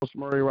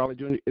Murray Riley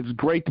Jr. It's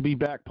great to be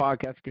back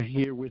podcasting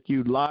here with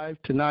you live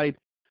tonight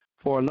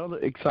for another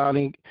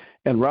exciting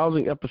and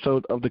rousing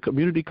episode of the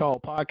Community Call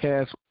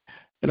podcast.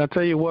 And I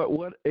tell you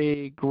what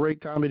a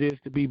great time it is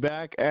to be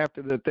back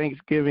after the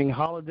Thanksgiving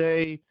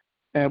holiday.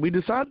 And we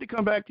decided to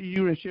come back to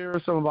you and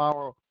share some of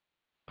our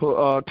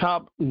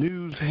top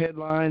news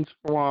headlines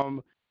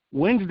from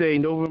Wednesday,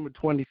 November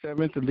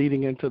 27th,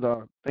 leading into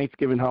the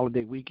Thanksgiving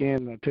holiday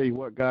weekend. And I tell you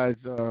what, guys,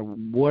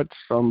 what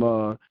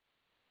some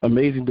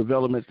amazing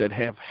developments that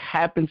have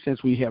happened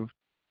since we have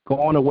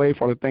gone away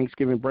for the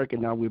Thanksgiving break,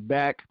 and now we're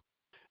back.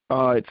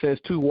 It says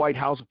 2 White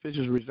House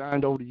officials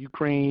resigned over the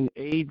Ukraine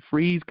aid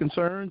freeze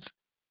concerns.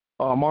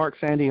 Mark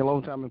Sandy, a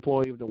longtime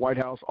employee of the White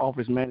House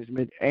Office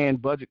Management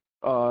and Budget,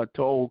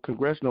 told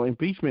congressional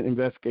impeachment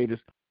investigators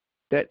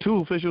that 2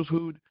 officials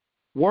who'd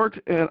worked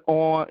in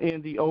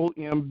the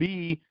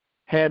OMB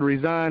had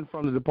resigned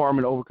from the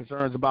department over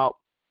concerns about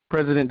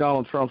President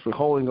Donald Trump's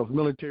withholding of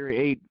military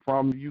aid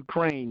from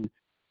Ukraine.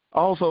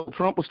 Also,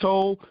 Trump was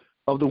told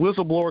of the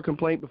whistleblower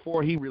complaint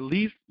before he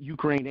released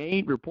Ukraine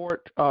aid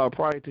report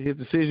prior to his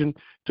decision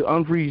to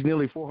unfreeze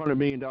nearly $400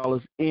 million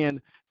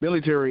in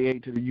military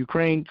aid to the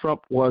Ukraine.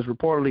 Trump was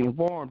reportedly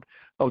informed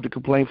of the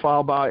complaint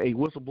filed by a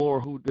whistleblower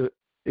who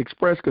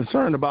expressed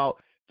concern about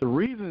the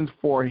reasons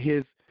for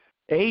his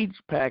aid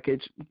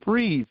package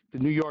freeze. The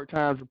New York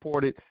Times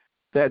reported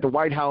that the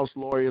White House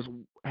lawyers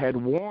had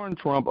warned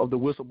Trump of the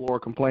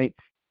whistleblower complaint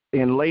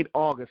in late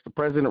August. The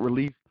president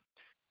released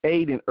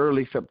aid in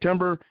early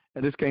September,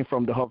 and this came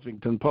from the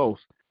Huffington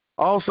Post.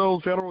 Also,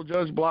 federal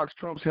judge blocks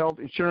Trump's health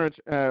insurance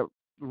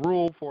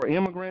rule for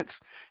immigrants.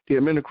 The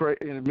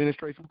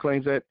administration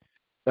claims that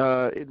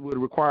it would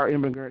require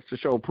immigrants to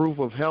show proof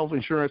of health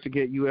insurance to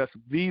get U.S.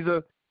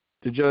 visa.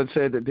 The judge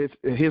said that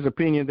his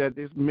opinion that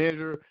this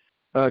measure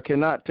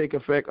cannot take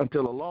effect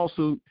until a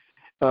lawsuit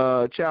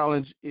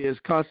challenge is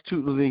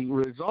constitutionally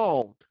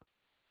resolved.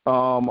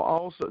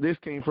 Also, this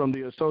came from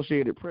the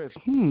Associated Press.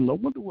 I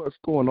wonder what's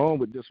going on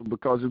with this one,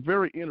 because it's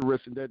very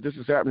interesting that this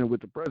is happening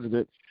with the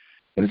president.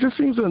 And it just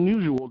seems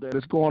unusual that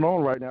it's going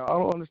on right now. I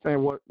don't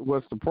understand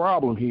what's the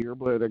problem here,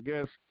 but I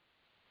guess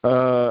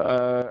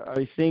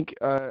I think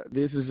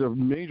this is a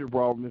major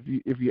problem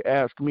if you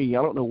ask me.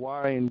 I don't know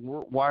why in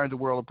the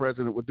world a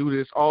president would do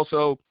this.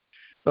 Also,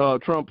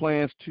 Trump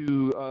plans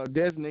to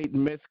designate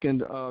Mexican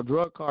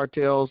drug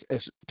cartels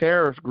as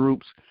terrorist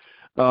groups.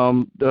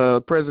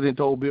 The president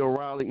told Bill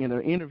O'Reilly in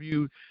an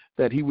interview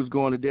that he was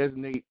going to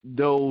designate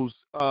those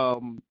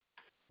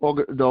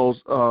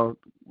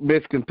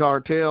Mexican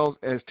cartels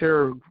as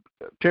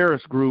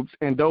terrorist groups,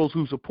 and those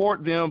who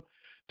support them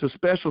to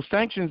special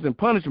sanctions and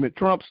punishment.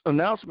 Trump's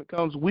announcement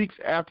comes weeks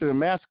after the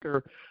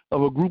massacre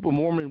of a group of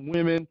Mormon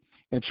women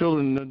and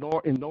children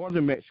in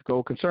northern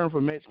Mexico. Concern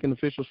from Mexican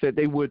officials said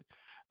they would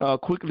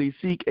quickly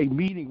seek a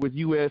meeting with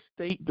U.S.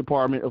 State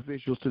Department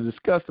officials to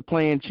discuss the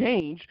planned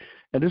change.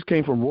 And this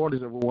came from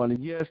Reuters, everyone.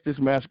 And yes, this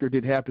massacre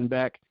did happen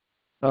back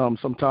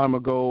some time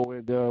ago,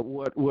 and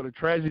what a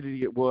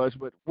tragedy it was.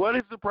 But what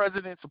is the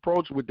president's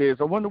approach with this?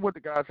 I wonder what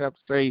the guys have to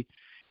say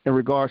in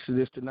regards to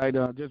this tonight.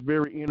 Just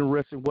very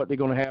interesting what they're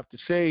going to have to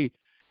say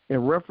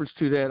in reference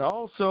to that.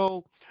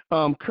 Also,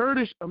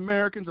 Kurdish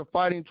Americans are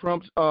fighting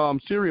Trump's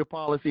Syria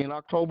policy. In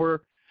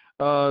October,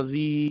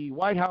 the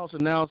White House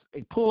announced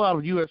a pullout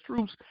of U.S.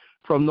 troops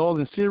from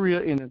northern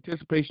Syria in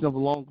anticipation of a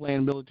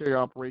long-planned military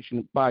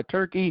operation by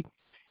Turkey.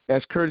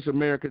 As Kurdish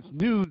Americans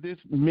knew, this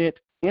meant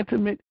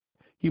intimate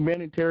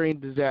humanitarian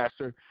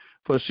disaster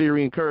for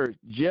Syrian Kurds.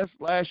 Just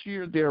last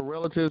year, their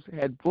relatives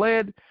had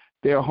fled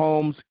their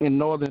homes in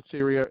northern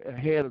Syria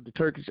ahead of the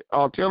Turkish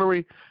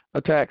artillery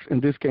attacks,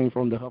 and this came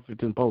from the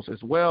Huffington Post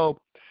as well.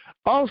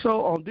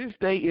 Also, on this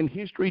day in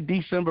history,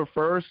 December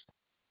 1st,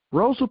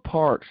 Rosa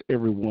Parks,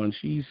 everyone,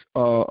 she's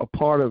a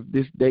part of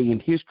this day in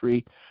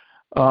history.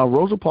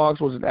 Rosa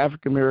Parks was an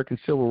African-American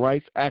civil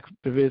rights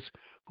activist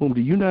whom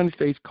the United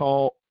States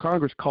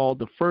Congress called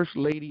the First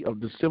Lady of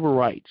the Civil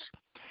Rights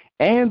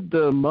and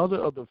the mother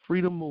of the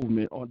freedom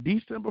movement. On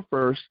December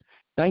 1st,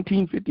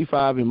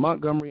 1955, in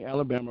Montgomery,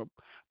 Alabama,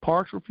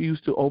 Parks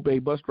refused to obey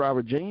bus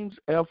driver James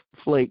F.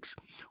 Flake's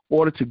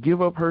order to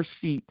give up her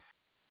seat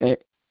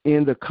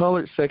in the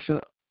colored section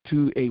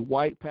to a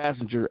white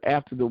passenger.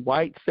 After the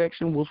white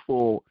section was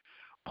full,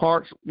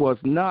 Parks was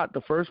not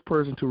the first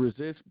person to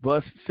resist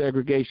bus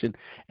segregation.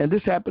 And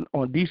this happened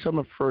on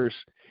December 1st,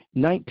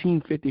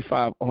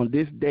 1955, on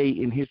this day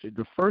in history,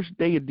 the first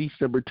day of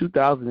December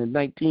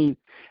 2019.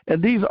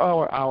 And these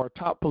are our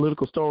top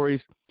political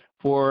stories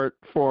for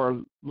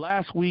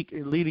last week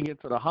and leading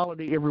into the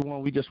holiday.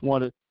 Everyone, we just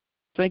want to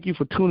thank you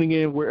for tuning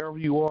in wherever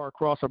you are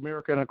across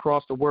America and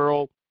across the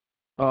world.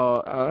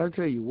 I'll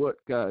tell you what,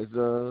 guys,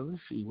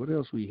 let's see what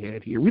else we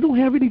had here. We don't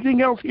have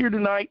anything else here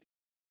tonight,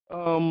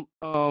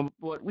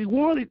 but we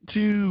wanted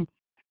to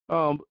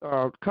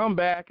come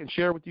back and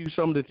share with you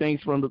some of the things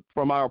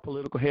from our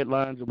political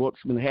headlines and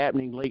what's been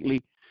happening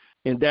lately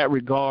in that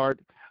regard.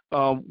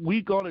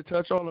 We're going to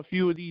touch on a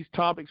few of these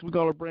topics. We're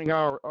going to bring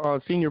our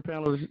senior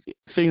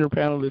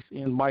panelist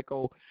in,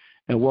 Michael,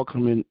 and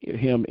welcome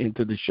him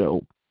into the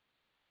show.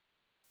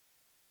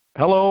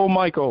 Hello,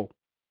 Michael.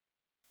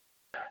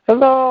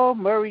 Hello,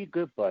 Murray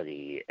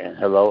Goodbuddy, and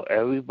hello,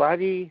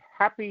 everybody.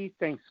 Happy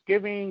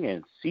Thanksgiving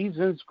and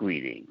season's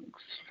greetings.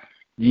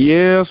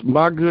 Yes,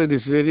 my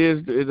goodness, it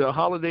is the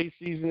holiday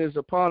season is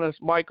upon us,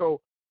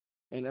 Michael.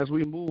 And as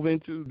we move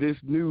into this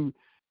new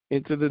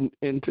into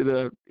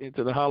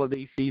the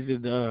holiday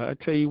season, I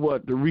tell you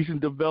what, the recent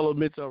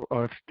developments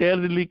are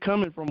steadily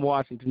coming from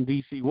Washington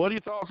D.C. What are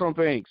your thoughts on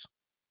things?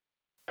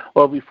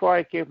 Well, before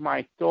I give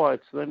my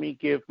thoughts, let me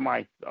give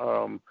my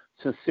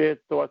sincere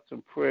thoughts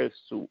and prayers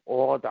to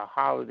all the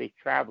holiday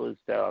travelers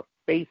that are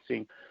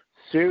facing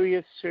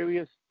serious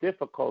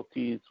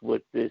difficulties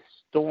with this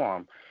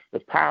storm, the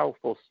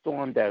powerful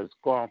storm that has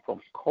gone from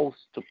coast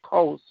to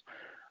coast.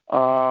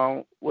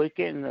 We're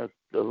getting a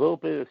little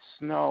bit of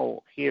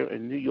snow here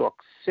in New York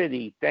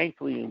City.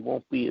 Thankfully, it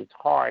won't be as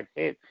hard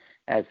hit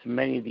as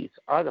many of these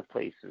other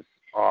places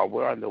are.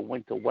 We're under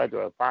winter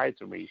weather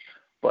advisory,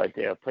 but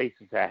there are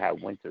places that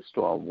have winter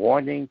storm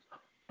warnings,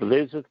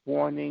 blizzard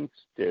warnings.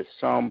 There's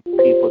some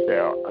people that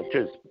are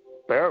just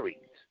buried.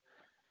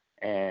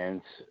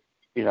 And,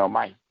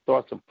 my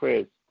thoughts and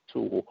prayers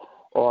to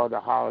all the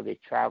holiday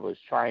travelers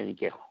trying to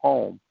get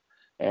home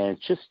and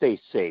just stay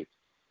safe,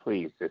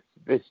 please.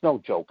 It's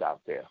no joke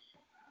out there.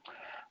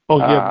 Oh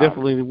yeah, Um,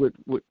 definitely.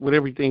 With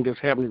everything that's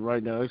happening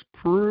right now, it's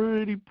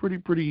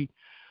pretty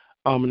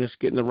ominous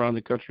getting around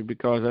the country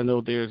because I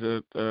know there's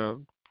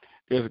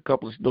a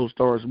couple of those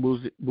stars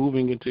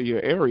moving into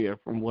your area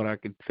from what I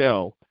could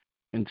tell.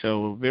 And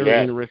so very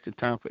yes. interesting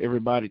time for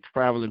everybody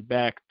traveling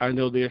back. I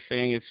know they're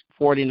saying it's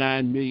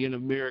 49 million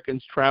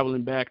Americans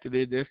traveling back to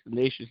their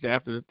destinations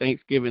after the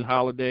Thanksgiving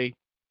holiday.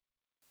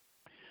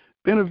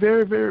 Been a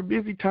very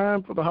busy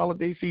time for the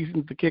holiday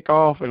season to kick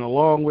off, and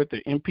along with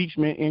the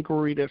impeachment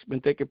inquiry that's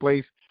been taking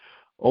place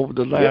over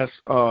the Yep.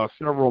 last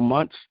several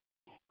months.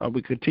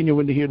 We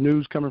continuing to hear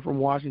news coming from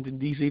Washington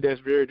D.C. that's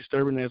very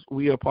disturbing as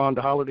we are upon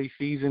the holiday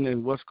season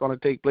and what's going to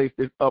take place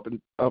this up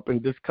in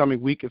this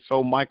coming week. And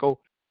so, Michael,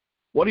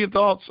 what are your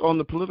thoughts on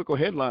the political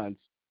headlines?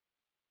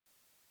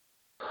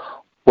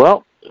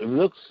 Well, it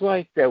looks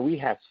like that we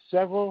have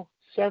several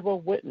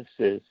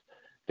witnesses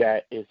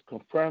that is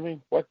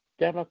confirming what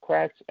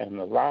Democrats and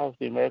a lot of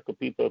the American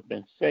people have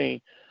been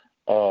saying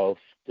of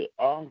the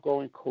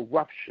ongoing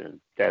corruption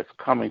that's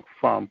coming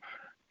from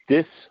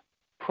this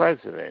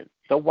president,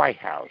 the White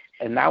House,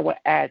 and now we'll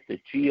add the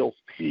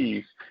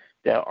GOPs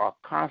that are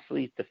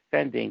constantly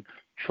defending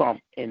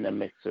Trump in the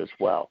mix as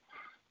well.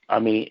 I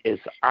mean,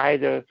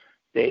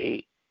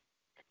 they,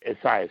 it's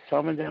either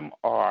some of them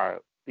are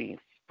being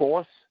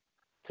forced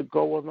to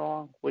go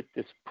along with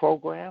this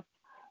program,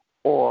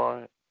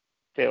 or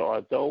there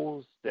are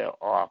those that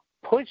are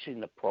pushing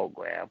the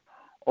program,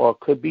 or it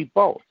could be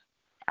both.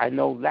 I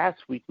know last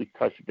week we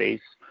touched base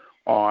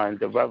on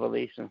the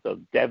revelations of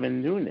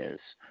Devin Nunes,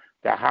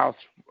 the House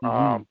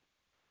Mm-hmm.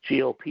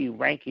 GOP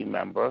ranking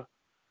member,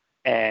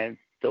 and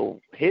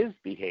his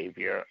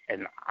behavior.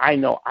 And I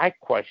know I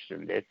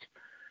questioned it.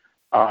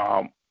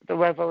 The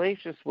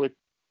revelations would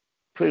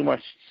pretty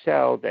much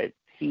tell that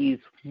he's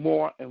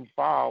more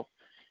involved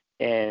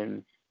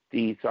in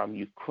these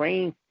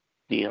Ukraine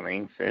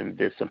dealings and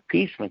this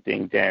impeachment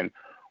thing than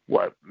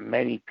what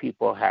many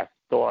people have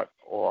thought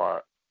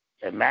or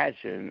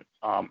imagined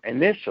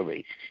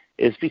initially.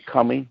 Is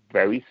becoming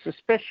very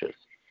suspicious.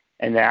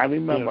 And I Yes.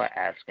 remember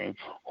asking,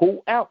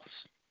 who else?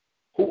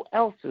 Who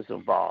else is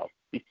involved?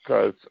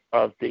 Because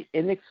of the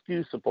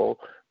inexcusable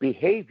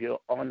behavior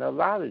on a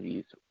lot of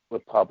these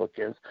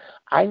Republicans.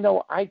 I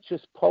know I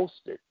just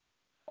posted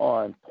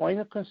on Point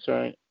of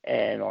Concern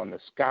and on the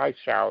Sky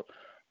Shout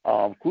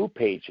group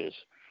pages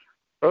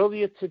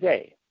earlier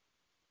today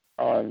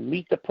on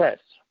Meet the Press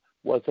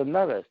was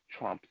another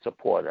Trump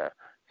supporter,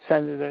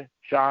 Senator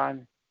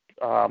John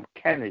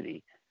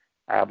Kennedy.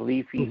 I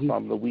believe he's Mm-hmm.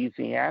 from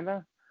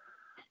Louisiana.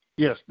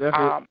 Yes, that's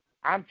it.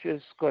 I'm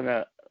just going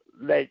to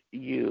let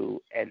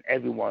you and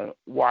everyone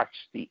watch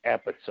the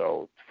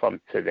episode from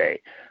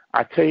today.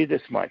 I'll tell you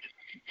this much.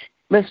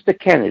 Mr.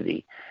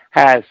 Kennedy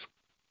has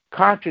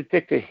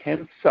contradicted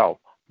himself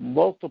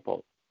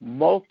multiple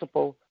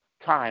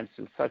times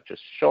in such a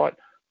short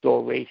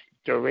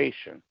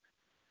duration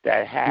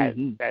that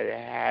Mm-hmm. it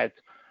had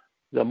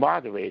the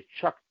moderator,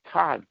 Chuck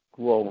Todd,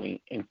 growing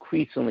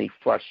increasingly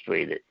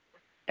frustrated.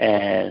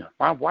 And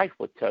my wife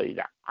would tell you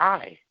that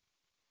I,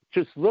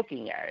 just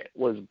looking at it,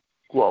 was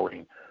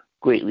growing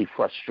greatly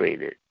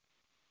frustrated.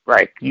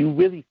 Like, you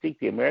really think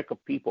the American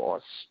people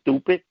are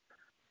stupid?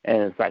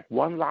 And it's like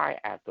one lie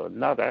after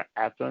another,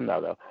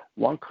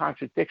 one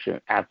contradiction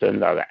after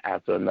another.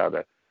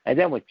 And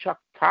then when Chuck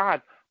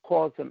Todd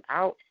calls him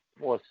out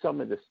for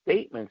some of the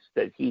statements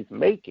that he's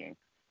making,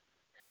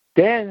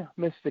 then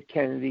Mr.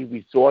 Kennedy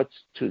resorts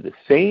to the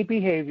same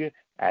behavior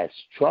as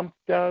Trump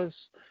does,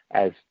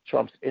 as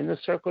Trump's inner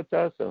circle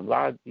does, and a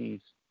lot of these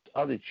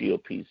other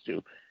GOPs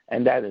do,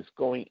 and that is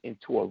going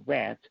into a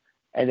rant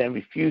and then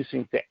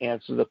refusing to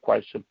answer the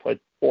question put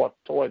forth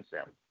towards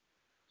them.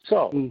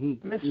 So,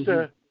 Mm-hmm. Mm-hmm.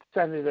 Mr.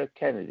 Senator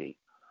Kennedy,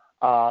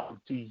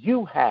 do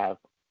you have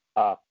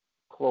a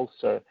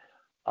closer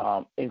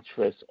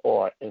interest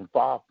or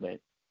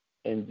involvement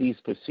in these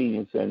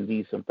proceedings and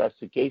these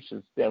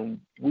investigations than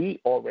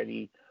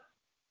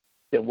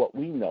what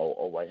we know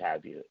or what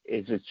have you?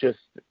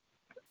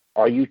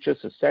 Are you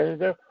just a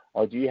senator,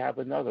 or do you have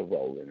another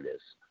role in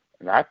this?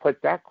 And I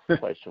put that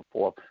question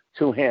forth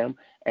to him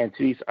and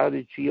to these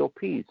other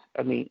GOPs.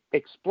 I mean,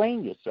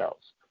 explain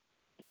yourselves.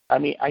 I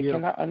mean, I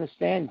cannot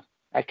understand,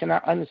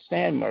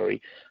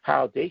 Murray,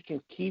 how they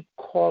can keep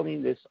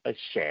calling this a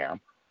sham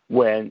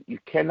when you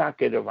cannot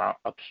get around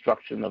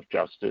obstruction of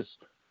justice,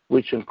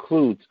 which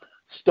includes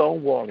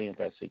stonewalling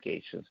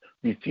investigations,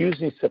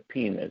 refusing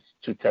subpoenas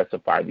to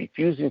testify,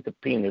 refusing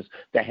subpoenas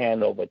to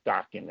hand over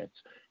documents.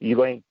 You're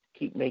going to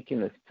keep making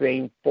the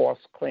same false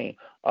claim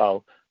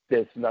of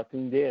there's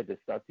nothing there,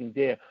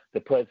 the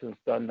president's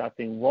done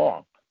nothing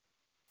wrong.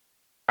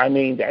 I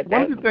mean, that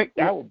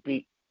would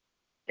be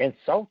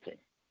insulting.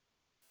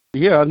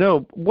 Yeah, I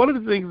know. One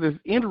of the things that's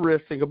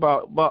interesting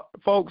about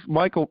folks,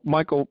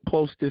 Michael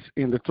posted this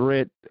in the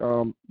thread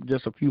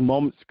just a few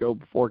moments ago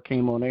before it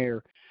came on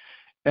air.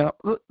 And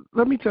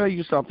let me tell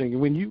you something.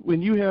 When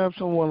you have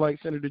someone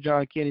like Senator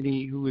John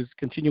Kennedy who is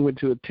continuing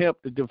to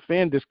attempt to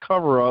defend this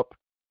cover-up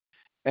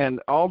and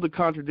all the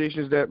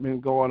contradictions that have been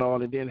going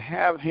on, and then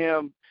have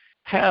him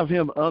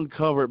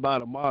uncovered by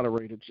the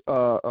moderator,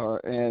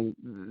 and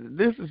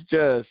this is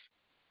just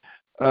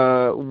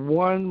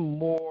one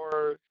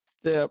more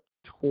step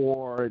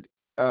toward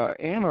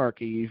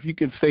anarchy, if you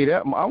can say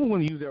that. I don't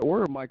want to use that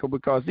word, Michael,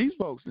 because these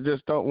folks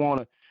just don't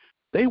want to.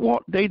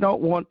 They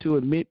don't want to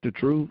admit the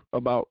truth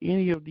about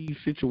any of these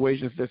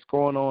situations that's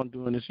going on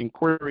during this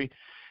inquiry.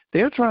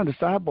 They're trying to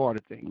sidebar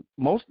the thing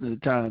most of the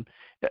time.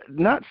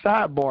 Not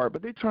sidebar,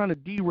 but they're trying to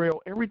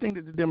derail everything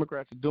that the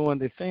Democrats are doing.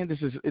 They're saying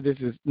this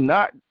is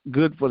not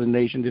good for the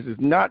nation. This is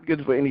not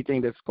good for anything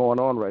that's going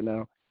on right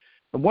now.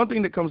 The one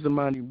thing that comes to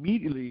mind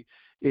immediately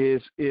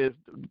is the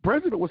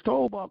president was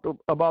told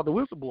about the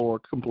whistleblower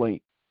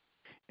complaint.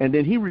 And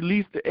then he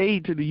released the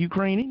aid to the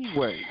Ukraine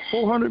anyway.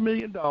 $400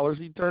 million.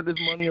 He turned his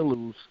money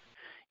loose,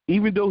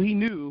 even though he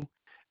knew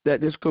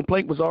that this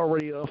complaint was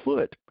already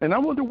afoot. And I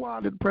wonder why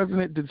the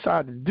president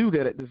decided to do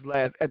that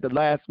at the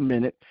last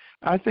minute.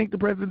 I think the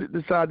president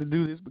decided to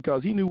do this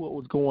because he knew what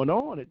was going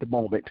on at the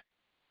moment.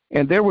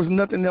 And there was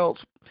nothing else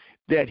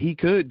that he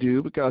could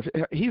do because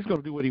he's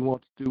going to do what he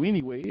wants to do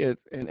anyway.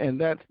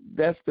 And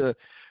that's the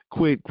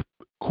quid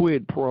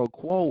pro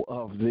quo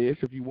of this,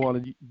 if you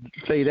want to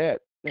say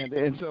that.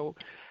 And so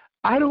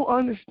I don't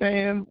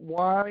understand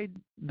why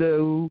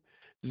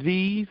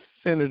these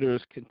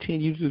senators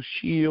continue to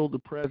shield the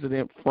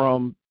president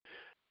from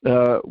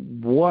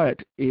what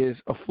is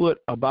afoot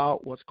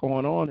about what's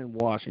going on in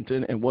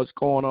Washington and what's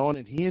going on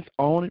in his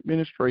own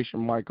administration,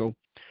 Michael.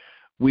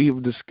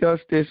 We've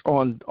discussed this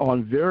on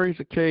various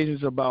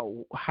occasions about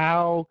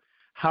how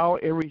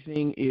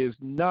everything is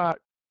not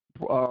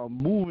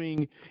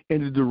moving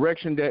in the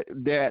direction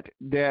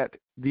that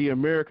the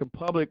American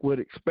public would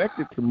expect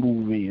it to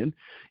move in.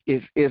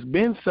 It's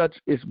been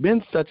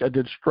such a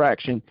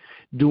distraction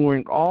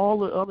during all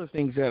the other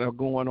things that are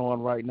going on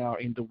right now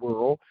in the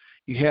world.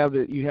 You have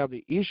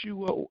the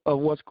issue of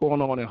what's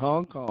going on in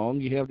Hong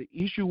Kong. You have the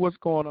issue of what's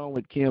going on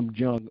with Kim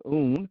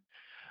Jong-un,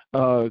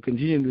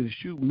 continuing to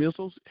shoot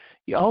missiles.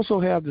 You also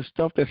have the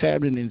stuff that's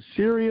happening in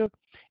Syria.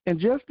 And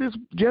just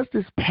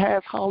this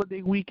past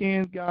holiday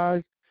weekend,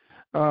 guys,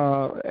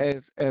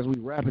 as we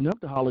wrapping up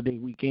the holiday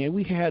weekend,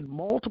 we had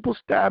multiple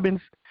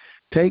stabbings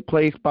take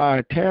place by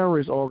a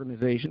terrorist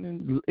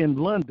organization in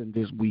London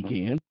this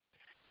weekend.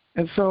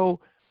 And so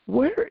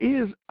where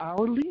is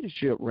our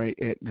leadership right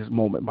at this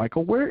moment,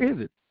 Michael? Where is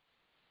it?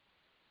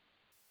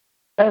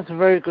 That's a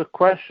very good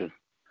question.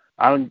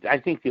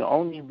 I think the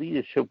only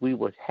leadership we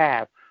would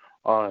have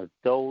are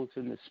those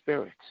in the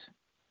spirits.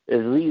 The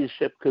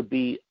leadership could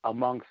be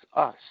amongst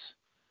us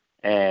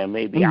and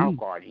maybe our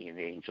guardian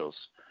angels.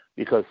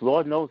 Because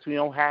Lord knows we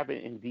don't have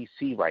it in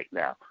D.C. right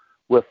now.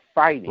 We're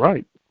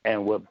fighting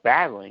and we're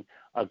battling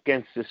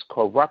against this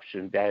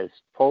corruption that is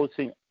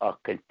posing a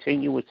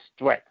continuous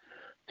threat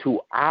to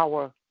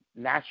our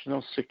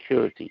national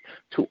security,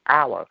 to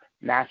our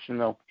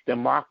national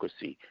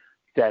democracy,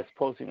 that's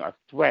posing a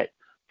threat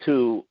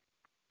to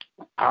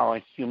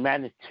our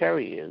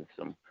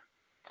humanitarianism,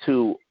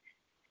 to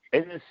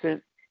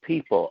innocent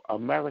people,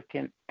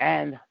 American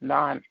and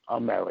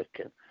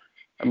non-American.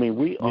 I mean,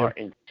 we are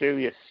in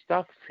serious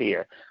stuff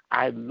here.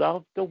 I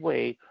love the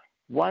way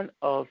one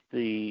of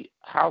the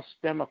House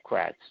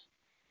Democrats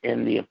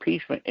in the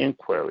impeachment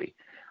inquiry,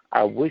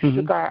 I wish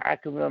to God I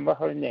could remember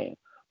her name,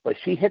 but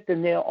she hit the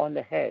nail on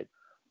the head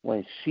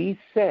when she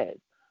said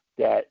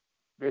that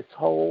this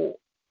whole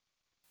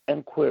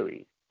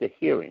inquiry, the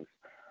hearings,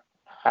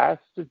 has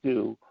to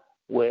do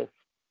with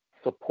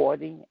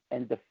supporting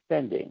and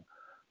defending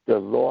the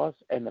laws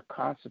and the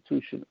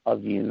Constitution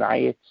of the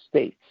United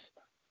States.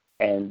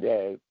 And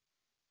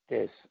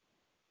there's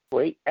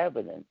great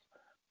evidence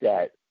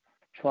that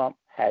Trump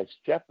has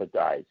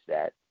jeopardized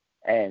that.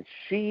 And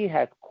she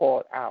has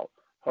called out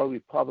her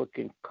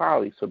Republican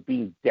colleagues for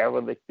being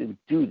derelict in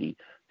duty,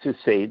 to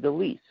say the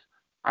least.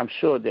 I'm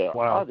sure there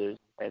are others,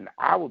 and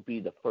I would be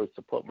the first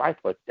to put my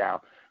foot down,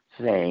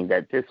 saying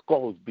that this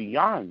goes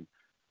beyond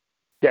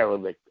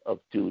derelict of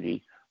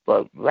duty,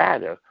 but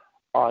rather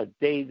are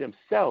they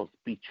themselves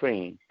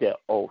betraying their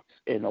oaths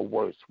in a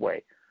worse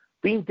way.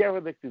 Being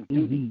derelict in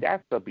duty,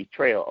 that's a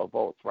betrayal of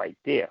oaths right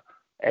there,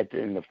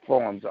 in the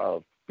forms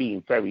of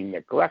being very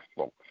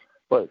neglectful.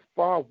 But it's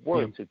far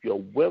worse if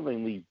you're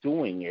willingly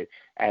doing it,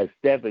 as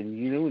Devin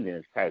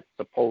Nunes has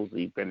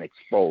supposedly been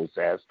exposed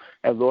as,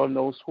 and Lord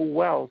knows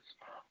who else.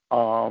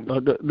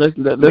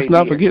 Let's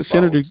not forget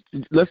Senator.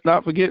 Let's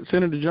not forget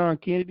Senator John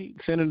Kennedy,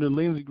 Senator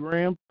Lindsey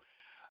Graham.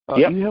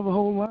 You have a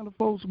whole lot of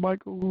folks,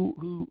 Michael,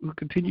 who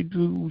continue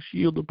to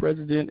shield the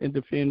president and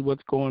defend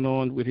what's going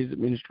on with his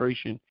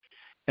administration,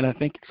 and I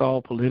think it's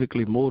all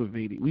politically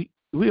motivated.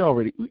 We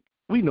already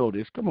know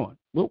this. Come on,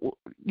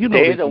 you know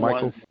this,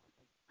 Michael.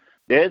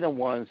 They're the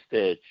ones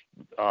that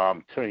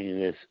turning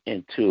this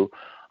into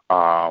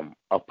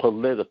a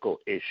political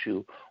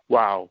issue,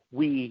 while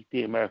we,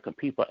 the American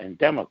people and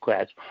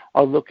Democrats,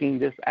 are looking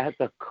this as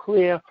a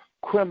clear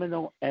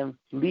criminal and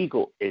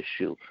legal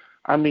issue.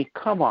 I mean,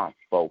 come on,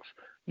 folks.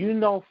 You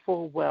know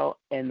full well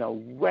in a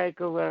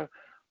regular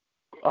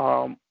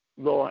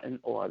law and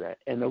order,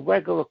 in a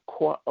regular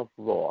court of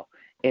law,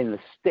 in the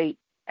state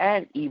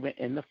and even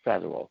in the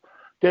federal,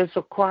 there's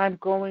a crime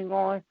going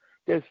on.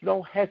 There's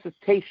no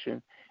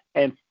hesitation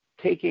in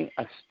taking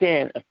a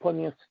stand and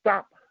putting a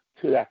stop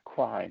to that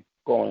crime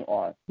going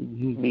on.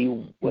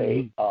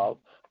 Way of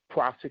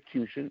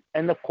prosecution,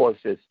 and of course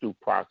there's due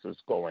process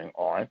going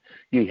on.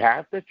 You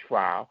have the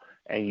trial,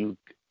 and you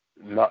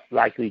not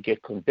likely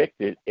get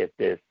convicted if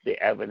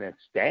the evidence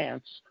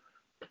stands.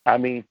 I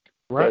mean,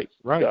 the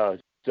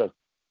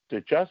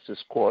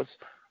justice course,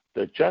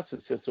 the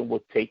justice system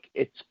will take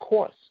its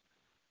course,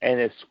 and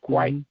it's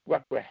quite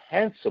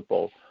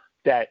reprehensible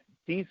that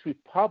these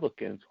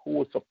Republicans, who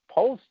were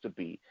supposed to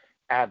be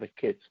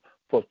advocates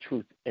for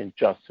truth and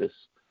justice,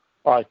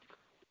 are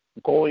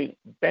going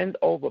bend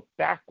over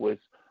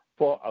backwards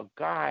for a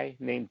guy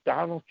named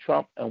Donald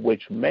Trump, in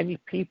which many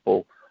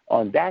people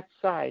on that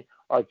side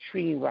are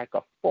treating like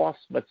a false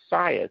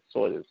messiah,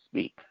 so to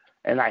speak.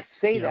 And I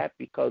say that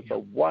because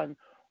of one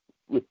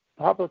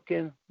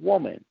Republican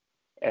woman,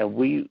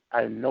 and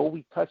I know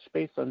we touched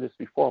base on this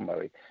before,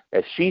 Murray,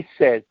 that she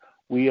said,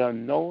 we are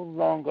no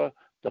longer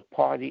the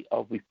party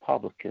of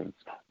Republicans.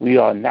 We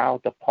are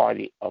now the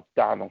party of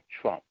Donald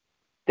Trump.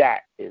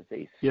 That is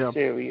a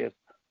serious,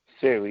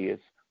 serious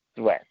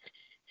threat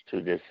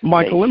to this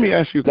Michael, nation. let me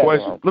ask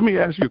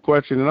you a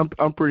question. And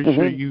I'm pretty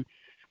sure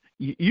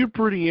you're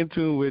pretty in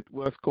tune with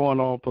what's going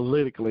on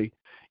politically.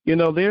 You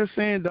know, they're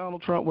saying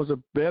Donald Trump was a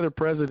better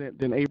president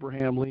than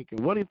Abraham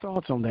Lincoln. What are your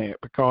thoughts on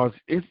that? Because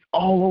it's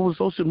all over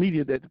social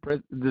media that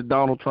that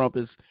Donald Trump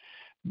is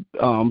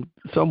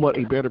somewhat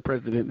a better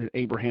president than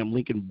Abraham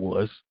Lincoln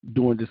was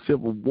during the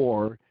Civil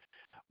War.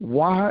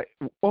 Why?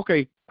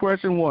 Okay,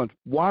 question one,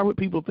 why would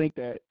people think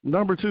that?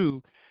 Number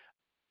two,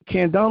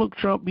 can Donald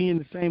Trump be in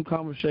the same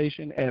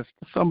conversation as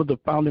some of the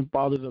founding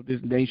fathers of this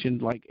nation,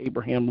 like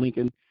Abraham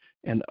Lincoln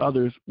and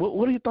others?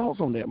 What are your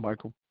thoughts on that,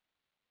 Michael?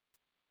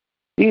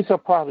 These are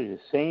probably the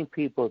same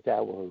people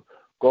that will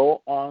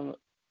go on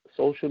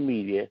social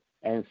media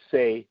and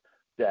say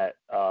that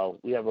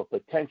we have a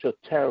potential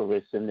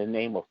terrorist in the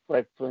name of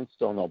Fred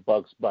Flintstone or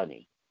Bugs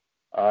Bunny.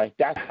 All right,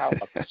 that's how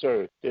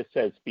absurd this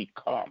has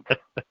become.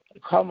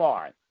 Come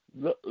on,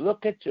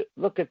 look at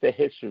the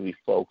history,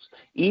 folks.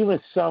 Even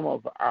some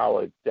of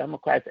our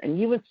Democrats and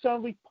even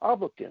some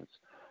Republicans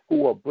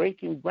who are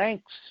breaking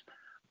ranks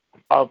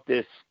of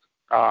this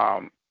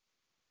of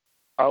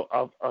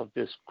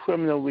this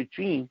criminal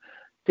regime,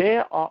 they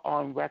are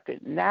on record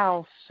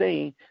now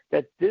saying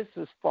that this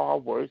is far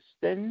worse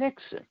than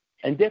Nixon,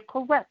 and they're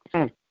correct.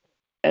 And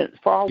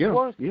far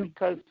worse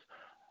because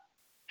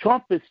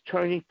Trump is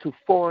turning to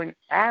foreign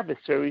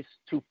adversaries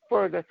to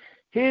further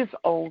his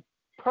own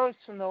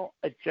personal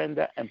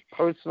agenda and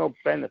personal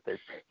benefits.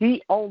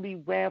 He only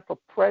ran for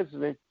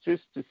president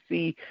just to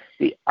see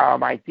the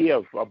idea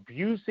of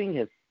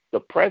abusing the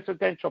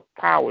presidential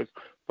powers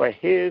for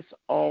his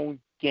own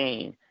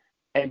gain,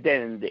 and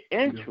then in the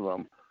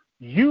interim,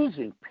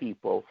 using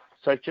people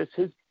such as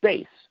his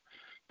base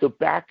to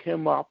back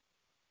him up,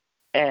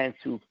 and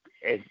to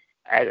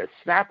at a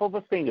snap of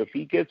a finger, if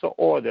he gets an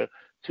order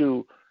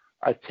to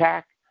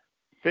attack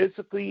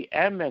physically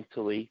and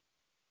mentally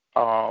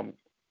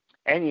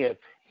any of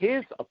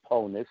his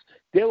opponents,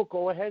 they'll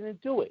go ahead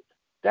and do it.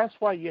 That's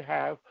why you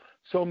have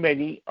so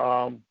many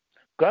gun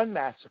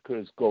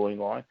massacres going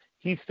on.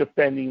 He's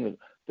defending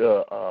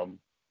the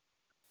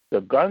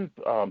gun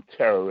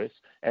terrorists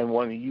and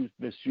want to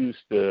misuse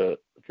the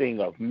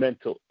thing of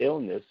mental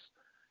illness.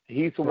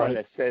 He's the one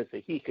that says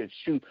that he could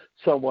shoot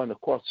someone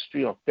across the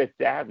street on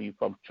Fifth Avenue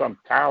from Trump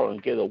Tower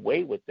and get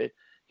away with it.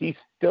 He's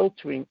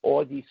filtering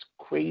all these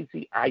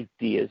crazy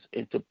ideas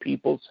into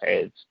people's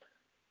heads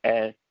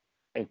and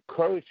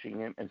encouraging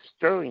them and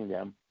stirring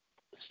them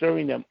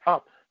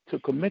up to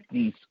commit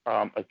these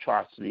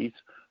atrocities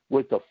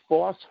with the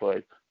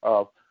falsehood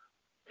of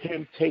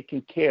him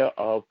taking care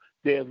of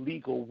their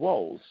legal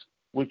woes,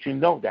 which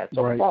that's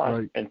a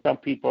farce. And some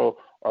people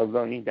are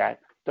learning that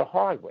the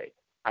hard way.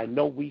 I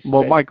know we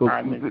Well, spend Michael,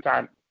 time and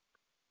time.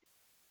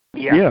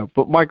 Yeah. yeah,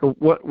 but Michael,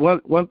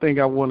 one thing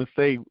I want to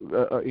say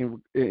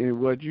in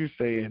what you're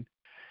saying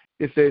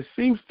is that it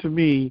seems to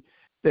me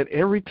that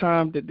every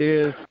time that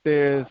there's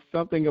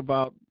something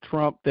about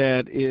Trump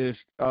that is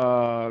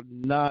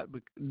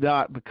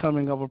not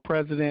becoming of a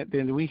president,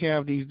 then we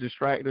have these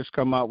distractors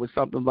come out with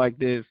something like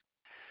this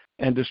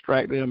and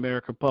distract the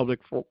American public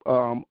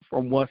from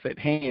what's at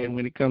hand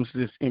when it comes to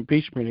this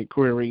impeachment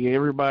inquiry.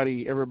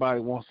 Everybody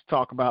wants to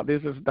talk about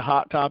this. This is the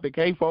hot topic.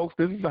 Hey, folks,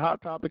 this is the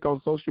hot topic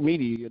on social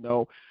media. You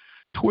know,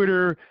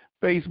 Twitter,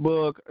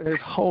 Facebook.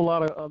 There's a whole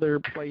lot of other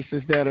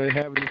places that are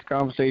having this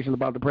conversation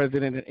about the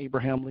president and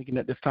Abraham Lincoln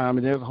at this time,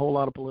 and there's a whole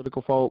lot of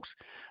political folks.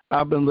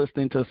 I've been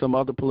listening to some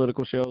other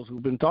political shows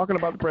who've been talking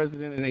about the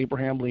president and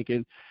Abraham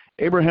Lincoln.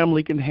 Abraham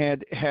Lincoln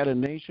had a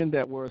nation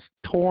that was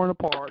torn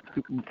apart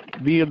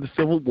via the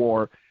Civil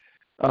War.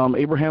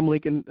 Abraham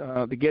Lincoln,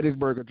 the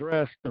Gettysburg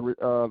Address, there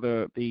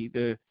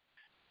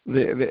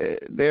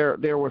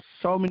were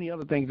so many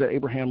other things that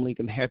Abraham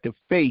Lincoln had to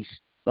face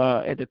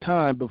at the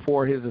time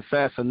before his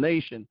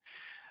assassination.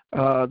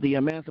 The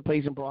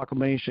Emancipation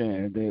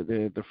Proclamation,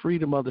 the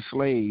freedom of the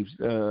slaves,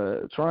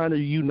 trying to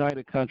unite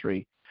a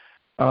country.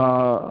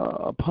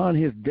 Upon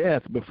his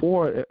death,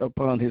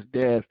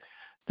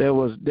 there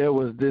was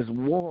this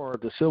war,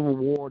 the Civil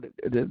War,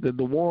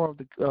 the war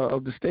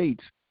of the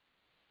states,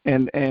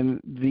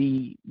 and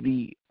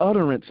the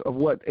utterance of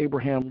what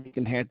Abraham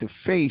Lincoln had to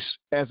face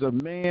as a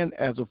man,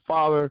 as a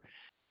father,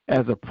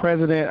 as a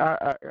president.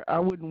 I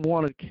wouldn't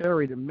want to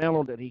carry the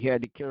mantle that he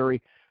had to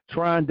carry,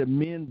 trying to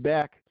mend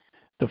back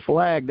the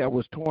flag that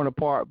was torn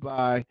apart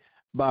by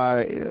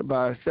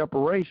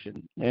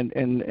separation, and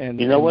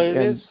you know what it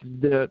is?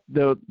 The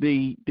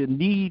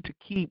need to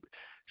keep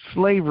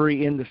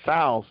slavery in the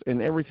South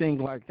and everything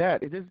like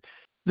that. It is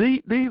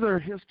these are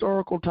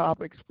historical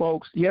topics,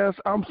 folks. Yes,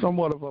 I'm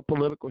somewhat of a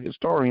political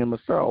historian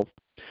myself,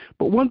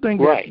 but one thing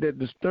that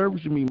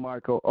disturbs me,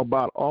 Michael,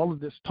 about all of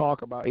this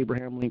talk about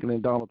Abraham Lincoln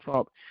and Donald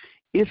Trump,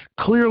 it's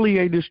clearly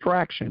a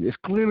distraction. It's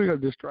clearly a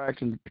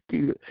distraction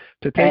to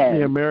take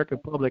the American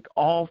public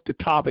off the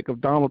topic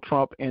of Donald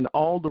Trump and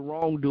all the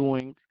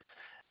wrongdoing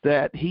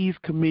that he's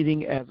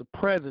committing as a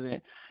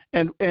president.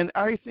 And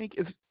I think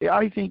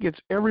it's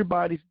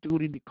everybody's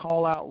duty to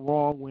call out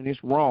wrong when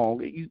it's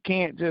wrong. You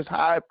can't just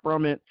hide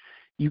from it.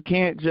 You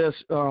can't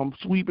just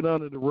sweep it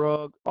under the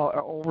rug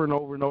over and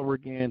over and over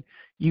again.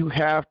 You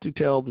have to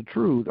tell the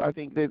truth. I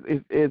think that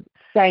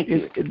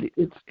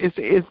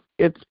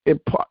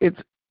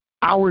it's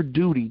our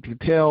duty to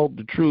tell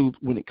the truth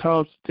when it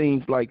comes to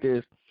things like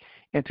this,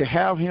 and to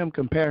have him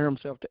compare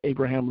himself to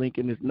Abraham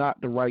Lincoln is not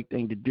the right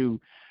thing to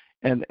do.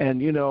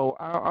 And you know,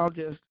 I'll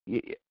just,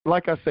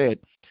 like I said,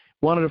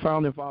 one of the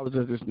founding fathers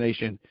of this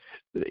nation,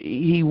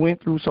 he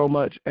went through so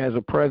much as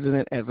a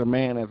president, as a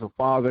man, as a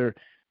father,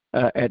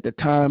 at the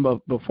time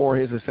of before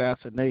his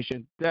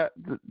assassination. That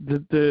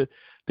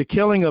the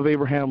killing of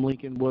Abraham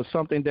Lincoln was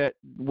something that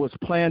was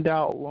planned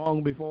out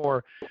long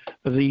before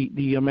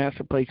the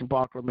Emancipation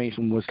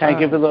Proclamation was signed. Can I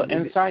give a little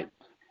insight?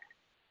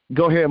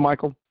 Go ahead,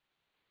 Michael.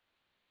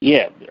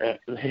 Yeah,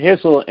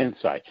 here's a little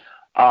insight.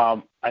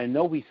 I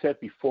know we said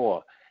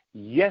before,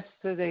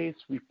 yesterday's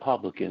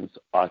Republicans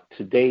are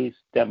today's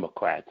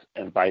Democrats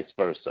and vice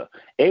versa.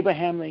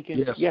 Abraham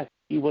Lincoln, yes,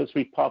 he was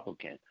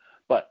Republican,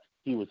 but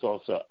he was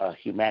also a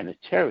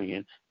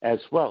humanitarian as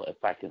well,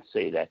 if I can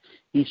say that.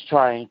 He's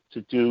trying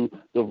to do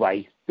the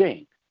right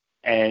thing.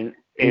 And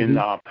in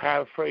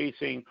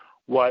paraphrasing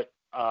what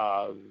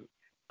a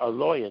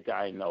lawyer that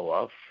I know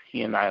of,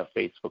 he and I are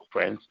Facebook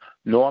friends,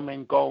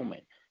 Norman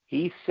Goldman,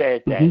 he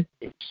said that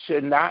it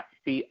should not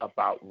be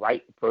about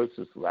right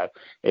versus left.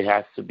 It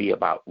has to be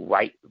about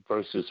right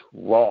versus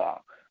wrong.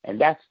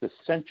 And that's the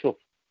central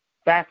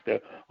factor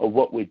of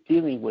what we're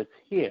dealing with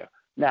here.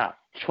 Now,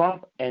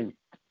 Trump and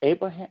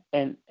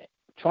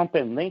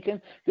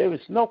Lincoln, there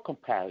is no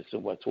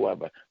comparison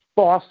whatsoever.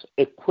 False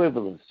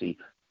equivalency,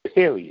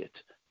 period.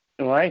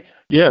 All right?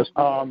 Yes.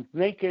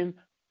 Lincoln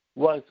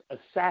was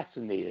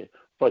assassinated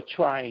for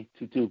trying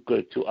to do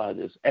good to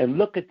others. And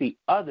look at the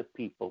other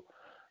people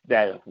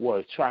that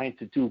were trying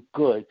to do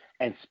good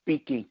and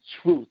speaking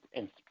truth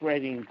and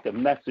spreading the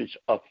message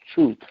of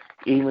truth,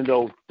 even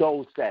though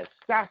those that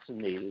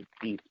assassinated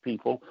these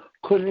people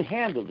couldn't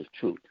handle the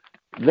truth.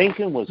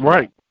 Lincoln was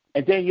right.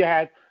 And then you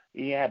had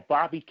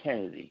Bobby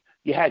Kennedy.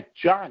 You had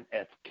John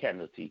F.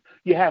 Kennedy.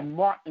 You had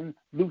Martin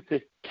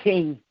Luther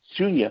King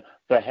Jr.,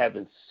 for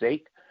heaven's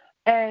sake.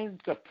 And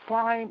the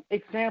prime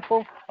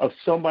example of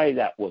somebody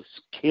that was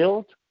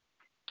killed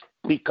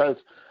because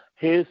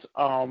his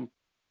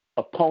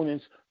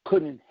opponents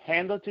couldn't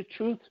handle the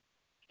truth,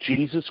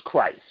 Jesus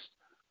Christ,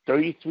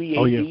 33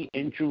 AD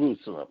in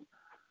Jerusalem.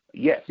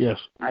 Yes,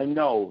 I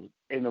know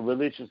in the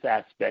religious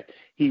aspect,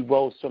 he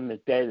rose from the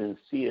dead and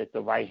seated at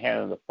the right hand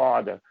of the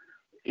Father.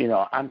 You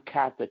know, I'm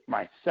Catholic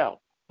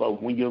myself,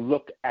 but when you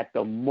look at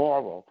the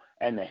moral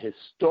and the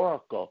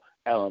historical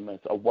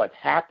elements of what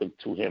happened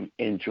to him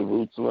in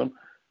Jerusalem,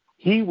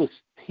 He was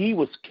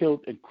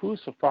killed and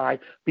crucified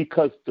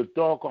because the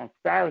doggone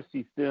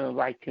Pharisees didn't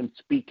like him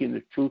speaking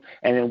the truth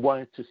and they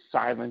wanted to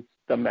silence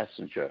the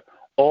messenger.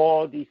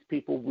 All these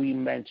people we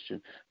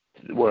mentioned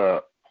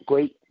were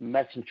great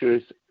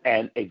messengers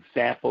and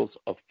examples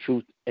of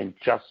truth and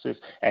justice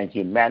and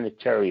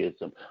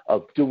humanitarianism,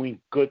 of doing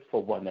good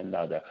for one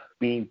another,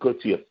 being good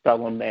to your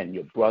fellow men,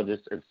 your brothers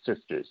and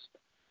sisters.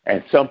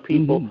 And some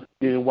people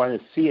didn't want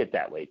to see it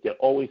that way. They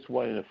always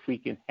wanted a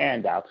freaking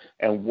handout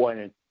and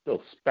wanted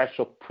those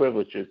special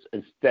privileges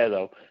instead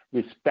of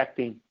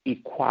respecting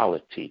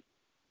equality,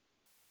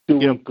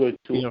 doing good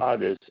to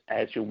others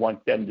as you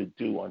want them to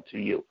do unto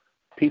you.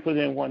 People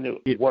didn't want to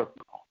work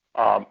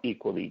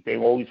equally. They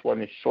always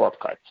wanted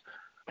shortcuts.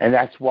 And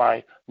that's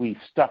why we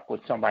stuck with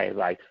somebody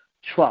like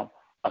Trump,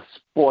 a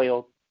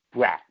spoiled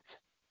brat.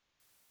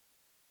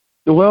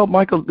 Well,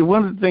 Michael,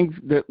 one of the things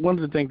that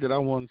I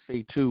want to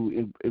say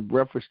too, in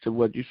reference to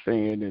what you're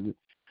saying,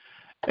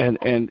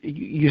 and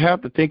you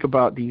have to think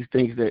about these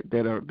things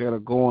that are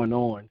going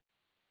on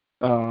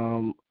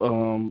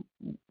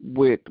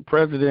with the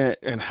president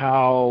and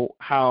how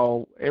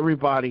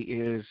everybody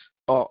is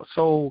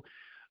so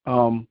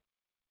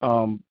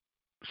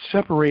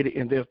separated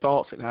in their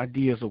thoughts and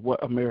ideas of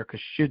what America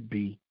should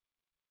be.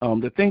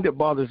 The thing that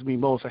bothers me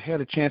most, I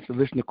had a chance to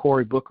listen to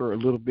Cory Booker a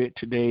little bit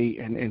today,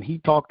 and he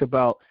talked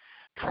about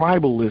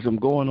tribalism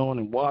going on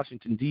in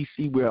Washington,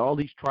 D.C., where all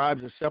these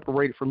tribes are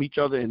separated from each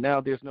other, and now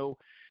there's no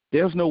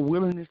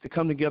willingness to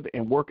come together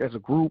and work as a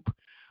group,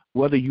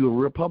 whether you're a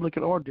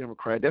Republican or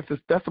Democrat. That's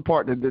the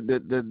part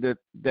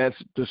that's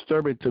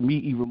disturbing to me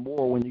even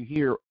more when you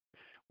hear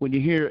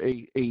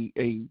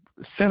a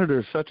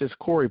senator such as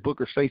Cory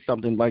Booker say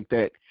something like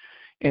that.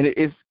 And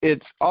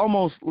it's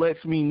almost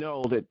lets me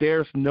know that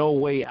there's no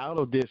way out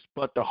of this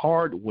but the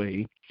hard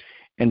way,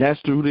 and that's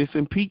through this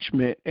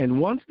impeachment. And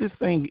once this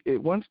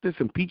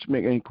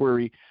impeachment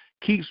inquiry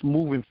keeps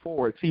moving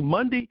forward, see,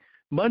 Monday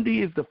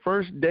is the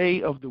first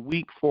day of the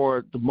week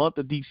for the month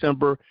of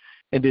December,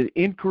 and the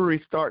inquiry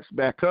starts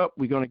back up.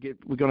 We're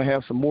gonna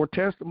have some more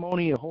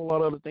testimony, a whole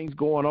lot of other things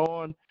going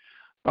on,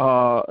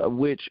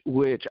 which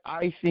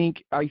I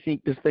think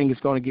this thing is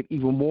going to get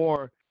even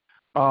more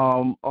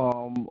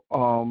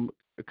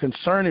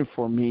concerning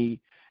for me.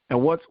 And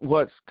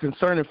what's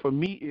concerning for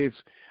me is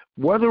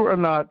whether or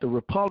not the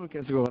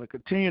Republicans are going to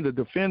continue to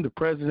defend the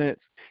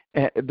president's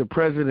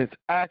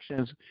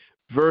actions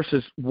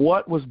versus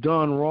what was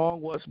done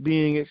wrong, what's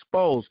being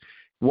exposed.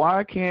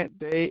 Why can't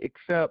they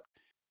accept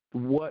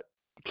what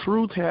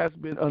truth has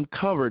been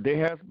uncovered?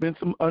 There has been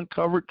some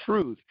uncovered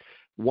truth.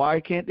 Why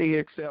can't they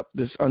accept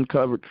this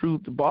uncovered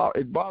truth?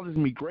 It bothers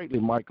me greatly,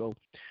 Michael.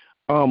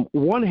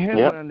 One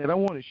headline that I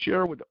want to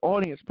share with the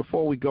audience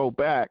before we go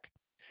back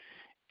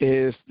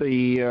is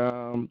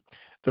the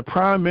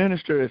Prime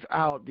Minister is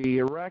out, the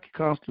Iraqi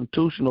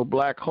constitutional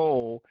black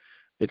hole.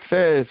 It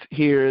says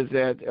here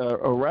that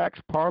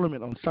Iraq's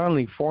parliament on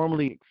Sunday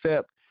formally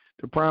accept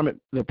the Prime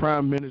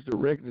Minister's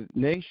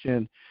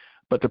resignation,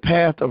 but the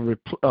path of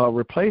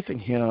replacing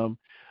him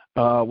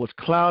was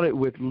clouded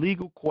with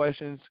legal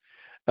questions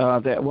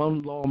that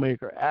one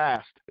lawmaker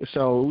asked.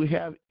 So we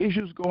have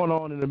issues going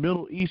on in the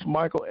Middle East,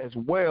 Michael, as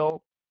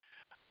well.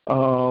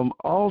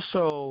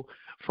 Also,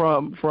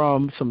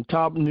 from some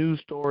top news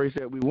stories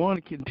that we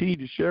want to continue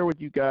to share with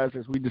you guys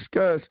as we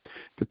discuss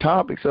the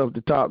topics of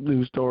the top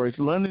news stories.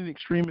 London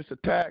extremist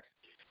attacks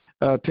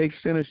take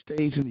center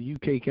stage in the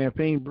UK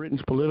campaign.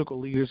 Britain's political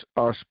leaders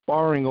are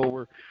sparring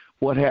over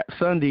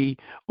Sunday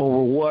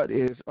over what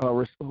is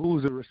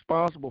who's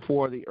responsible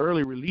for the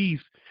early release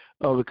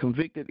of the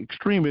convicted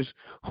extremist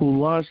who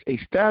launched a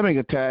stabbing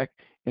attack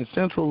in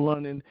central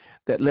London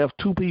that left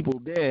 2 people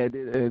dead.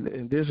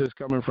 And this is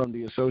coming from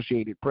the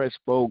Associated Press,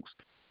 folks.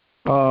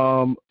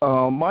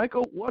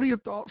 Michael, what are your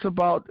thoughts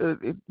about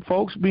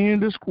folks being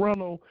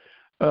disgruntled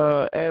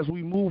as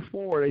we move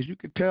forward? As you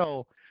can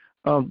tell,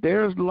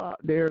 there's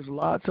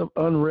lots of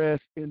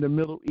unrest in the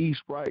Middle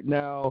East right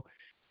now,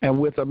 and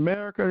with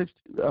America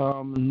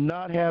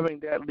not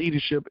having that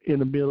leadership in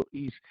the Middle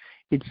East,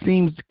 it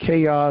seems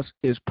chaos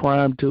is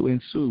primed to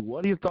ensue.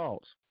 What are your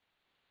thoughts?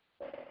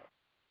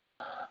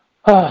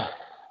 That's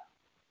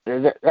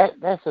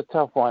a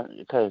tough one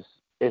because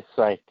it's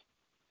like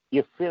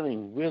you're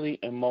feeling really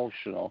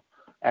emotional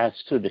as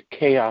to the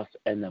chaos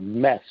and the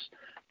mess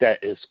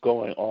that is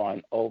going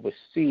on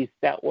overseas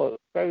that will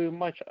very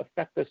much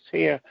affect us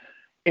here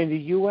in the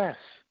U.S.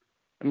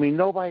 I mean,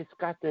 nobody's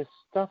got their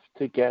stuff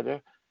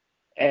together,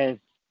 and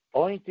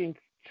only thing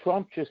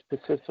Trump just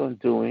persists on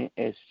doing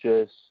is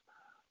just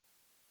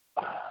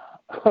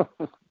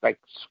like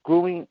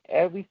screwing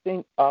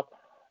everything up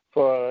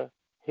for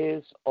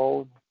his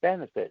own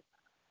benefit.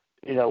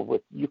 You know,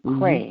 with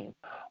Ukraine,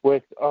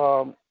 with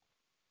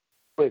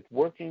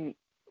working,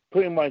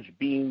 pretty much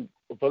being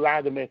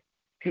Vladimir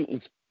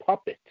Putin's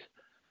puppet.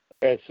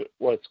 That's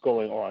what's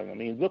going on. I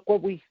mean, look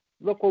what we've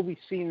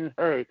seen and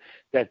heard,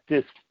 that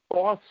this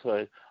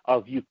falsehood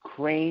of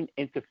Ukraine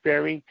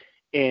interfering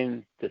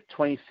in the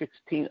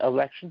 2016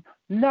 election.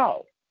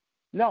 No,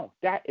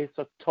 that is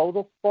a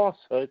total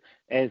falsehood,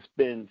 and it's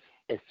been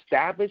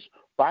established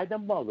by the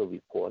Mueller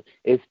report.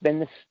 It's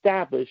been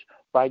established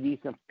by these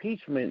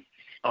impeachment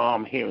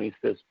hearings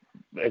that's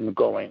been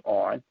going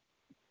on.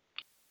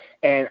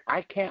 And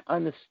I can't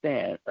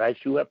understand, as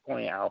you have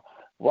pointed out,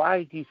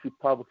 why these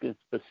Republicans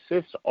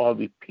persist on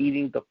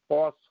repeating the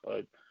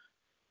falsehood,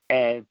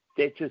 and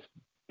they're just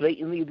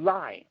blatantly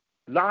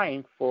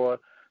lying for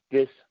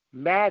this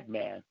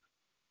madman.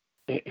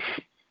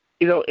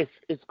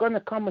 It's going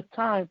to come a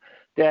time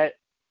that,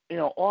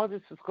 all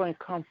this is going to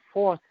come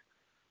forth,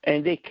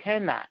 and they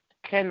cannot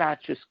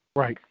just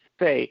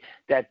say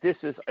that this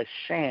is a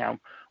sham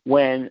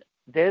when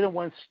they're the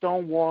ones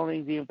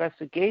stonewalling the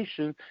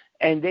investigation,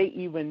 and they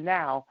even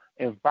now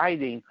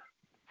inviting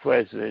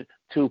President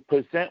to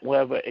present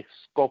whatever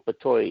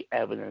exculpatory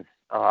evidence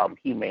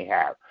he may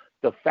have.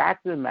 The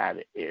fact of the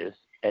matter is,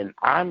 and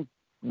I'm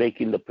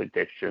making the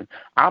prediction,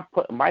 I'm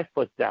putting my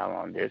foot down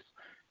on this,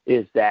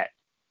 is that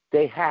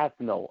they have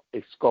no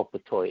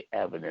exculpatory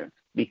evidence.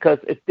 Because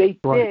if they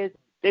did,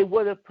 they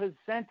would have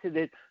presented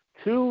it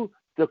to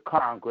the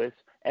Congress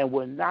and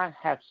would not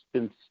have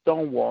been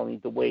stonewalling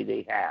the way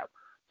they have.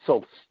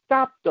 So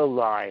stop the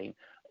lying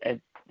and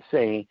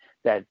saying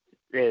that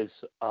there's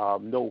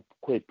no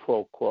quid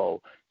pro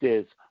quo.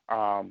 There's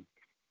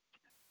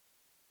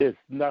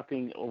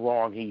nothing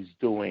wrong he's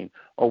doing.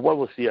 Or what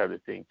was the other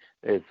thing?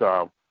 There's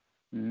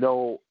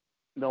no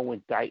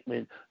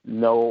indictment,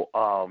 no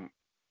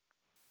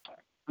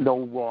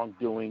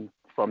wrongdoing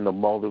from the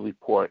Mueller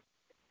report.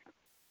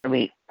 I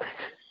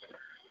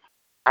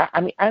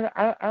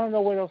don't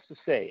know what else to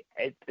say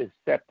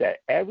except that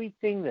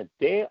everything that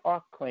they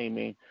are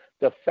claiming,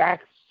 the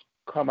facts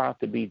come out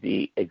to be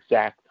the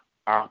exact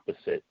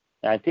opposite.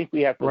 And I think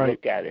we have to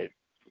look at it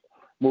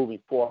moving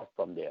forward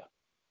from there.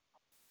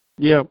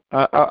 Yeah,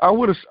 I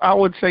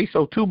would say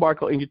so too,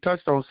 Michael. And you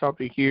touched on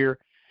something here.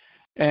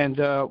 And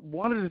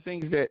one of the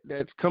things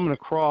that's coming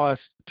across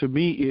to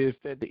me is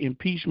that the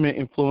impeachment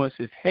influence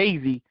is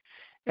hazy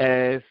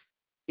as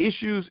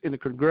issues in the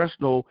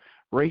congressional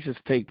races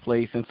take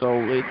place. And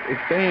so it's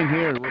saying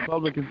here, the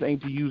Republicans aim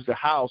to use the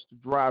House to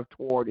drive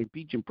toward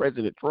impeaching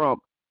President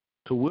Trump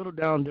to whittle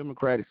down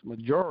Democrats'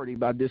 majority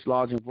by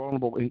dislodging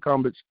vulnerable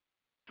incumbents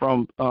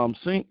from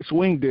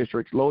swing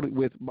districts loaded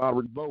with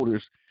moderate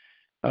voters.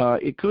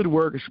 It could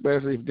work,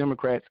 especially if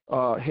Democrats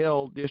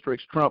held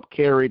districts Trump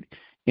carried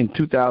in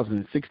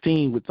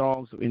 2016 with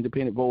throngs of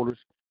independent voters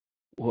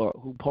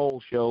who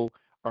polls show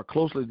are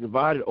closely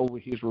divided over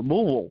his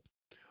removal.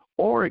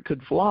 Or it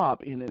could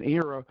flop in an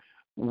era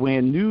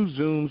when news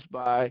zooms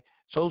by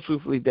so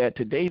swiftly that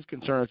today's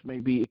concerns may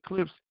be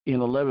eclipsed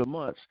in 11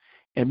 months.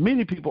 And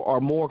many people are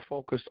more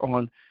focused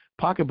on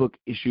pocketbook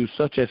issues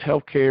such as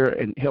healthcare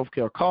and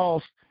healthcare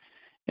costs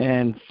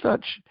and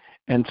such.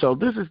 And so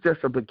this is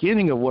just the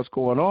beginning of what's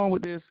going on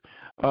with this.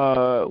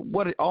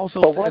 What it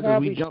also says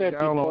as we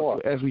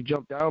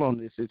jump down on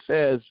this, it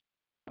says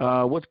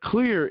what's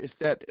clear is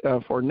that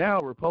for now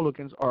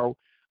Republicans are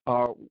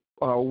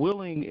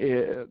willing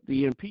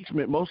the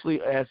impeachment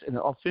mostly as an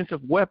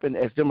offensive weapon,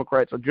 as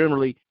Democrats are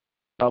generally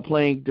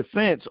playing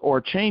defense or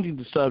changing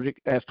the subject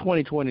as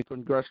 2020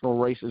 congressional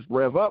races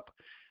rev up.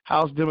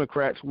 House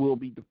Democrats will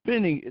be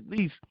defending at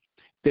least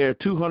their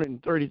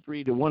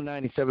 233 to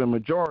 197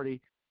 majority.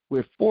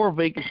 With 4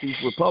 vacancies,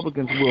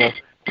 Republicans will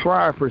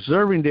try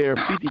preserving their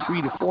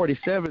 53 to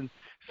 47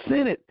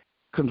 Senate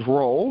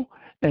control.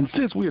 And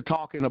since we're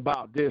talking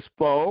about this,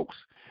 folks,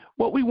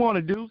 what we want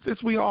to do,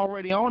 since we're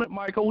already on it,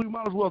 Michael, we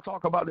might as well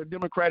talk about the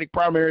Democratic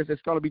primaries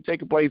that's going to be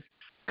taking place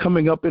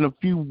coming up in a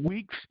few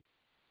weeks.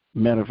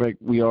 Matter of fact,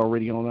 we are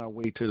already on our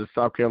way to the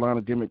South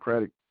Carolina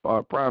Democratic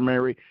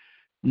primary.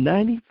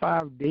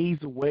 95 days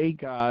away,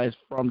 guys,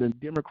 from the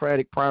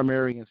Democratic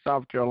primary in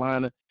South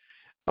Carolina.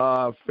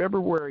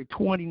 February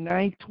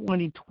 29th,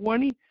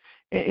 2020,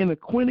 in a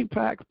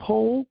Quinnipiac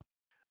poll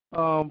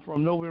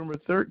from November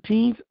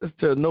 13th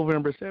to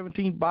November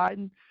 17th,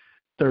 Biden,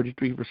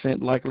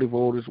 33% likely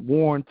voters,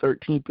 Warren,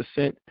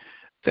 13%,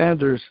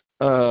 Sanders,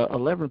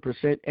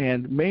 11%,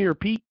 and Mayor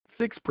Pete,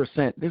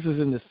 6%. This is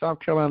in the South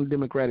Carolina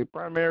Democratic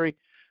primary.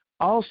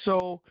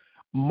 Also,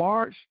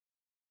 March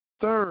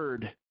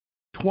 3rd,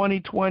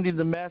 2020,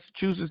 the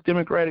Massachusetts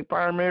Democratic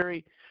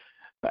primary.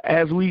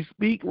 As we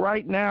speak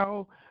right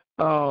now,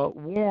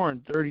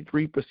 Warren,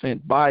 33%,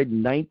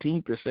 Biden,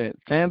 19%,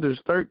 Sanders,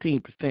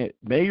 13%,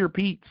 Mayor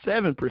Pete,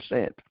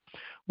 7%.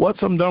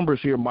 What's some numbers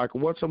here, Michael?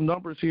 What's some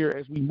numbers here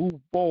as we move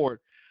forward?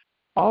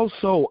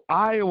 Also,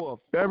 Iowa,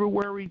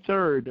 February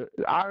 3rd.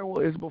 Iowa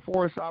is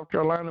before South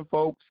Carolina,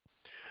 folks.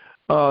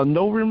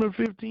 November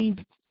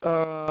 15th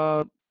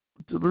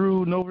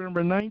through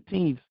November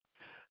 19th,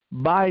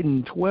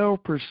 Biden,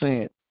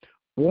 12%.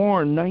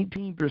 Warren,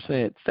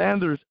 19%,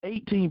 Sanders,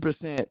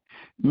 18%,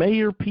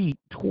 Mayor Pete,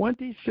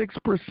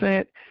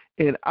 26%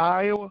 in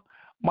Iowa.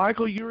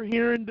 Michael, you're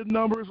hearing the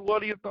numbers.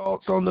 What are your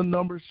thoughts on the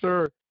numbers,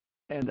 sir?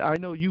 And I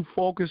know you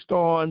focused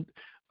on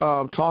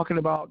talking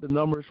about the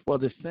numbers for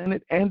the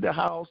Senate and the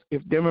House.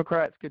 If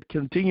Democrats could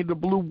continue the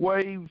blue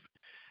wave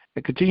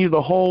and continue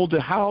to hold the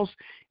House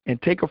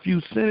and take a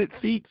few Senate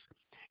seats,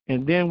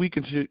 and then we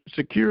can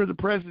secure the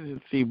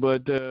presidency.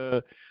 But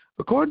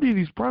according to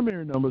these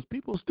primary numbers,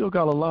 people still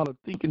got a lot of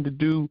thinking to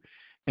do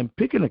and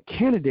picking a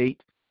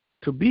candidate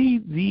to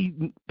be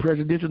the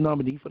presidential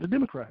nominee for the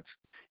Democrats.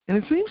 And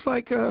it seems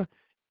like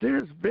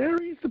there's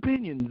various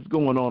opinions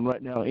going on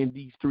right now in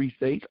these three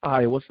states,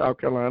 Iowa, South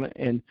Carolina,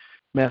 and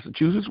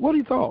Massachusetts. What are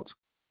your thoughts?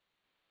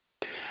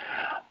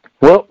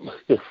 Well,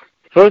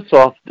 first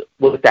off,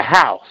 with the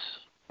House,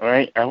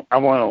 right, I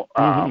want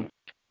to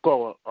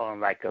go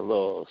on like a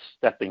little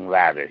stepping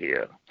ladder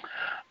here.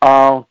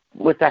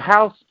 With the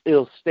House,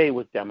 it'll stay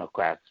with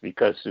Democrats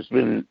because there's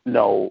been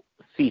no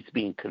seats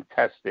being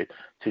contested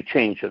to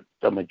change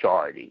the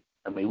majority.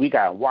 I mean, we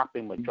got a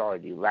whopping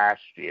majority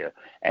last year,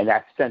 and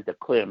that sent a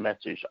clear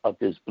message of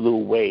this blue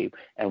wave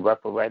and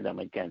referendum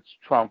against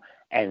Trump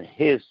and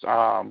his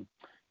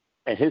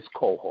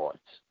cohorts.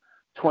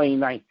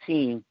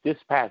 2019, this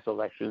past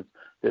elections,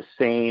 the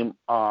same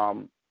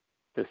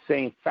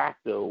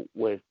factor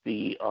with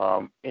the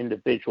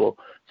individual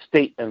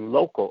state and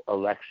local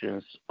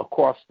elections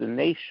across the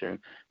nation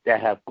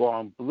that have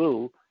gone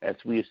blue, as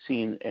we've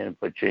seen in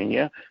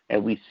Virginia,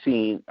 and we've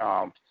seen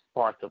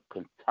parts of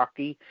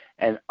Kentucky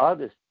and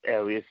other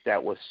areas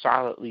that were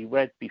solidly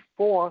red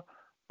before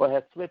but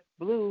have flipped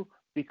blue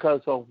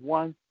because of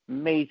one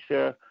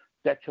major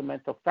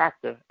detrimental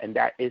factor, and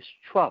that is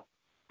Trump.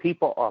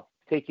 People are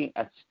taking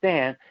a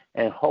stand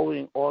and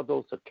holding all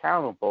those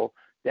accountable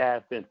that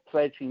have been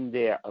pledging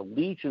their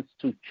allegiance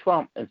to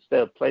Trump instead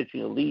of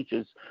pledging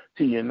allegiance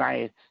to the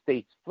United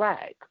States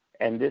flag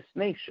and this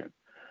nation.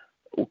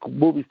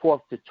 Moving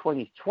forward to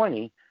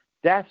 2020,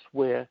 that's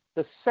where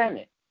the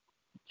Senate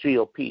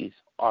GOPs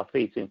are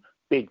facing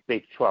big,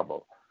 big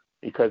trouble.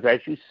 Because as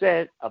you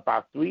said,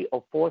 about 3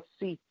 or 4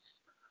 seats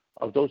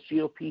of those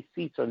GOP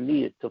seats are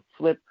needed to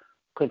flip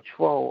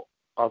control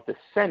of the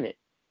Senate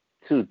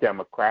to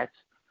Democrats.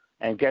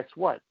 And guess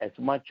what? As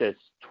much as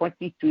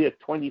 23 or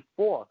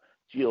 24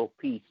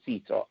 GOP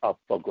seats are up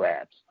for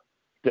grabs.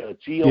 The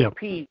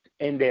GOPs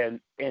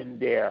in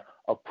their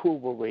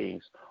approval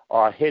ratings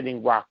are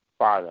hitting rock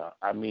bottom.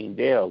 I mean,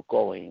 they're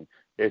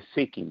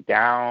sinking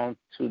down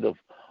to the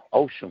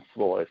ocean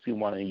floor, if you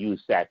want to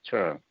use that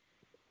term.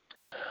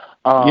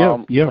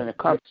 When it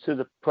comes to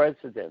the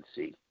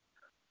presidency,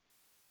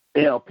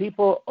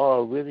 people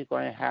are really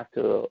going to have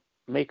to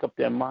make up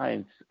their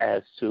minds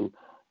as to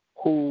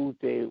who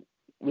they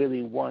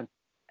really want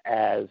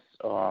as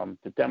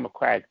the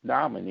Democratic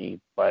nominee.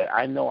 But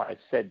I know I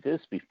said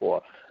this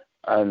before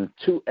on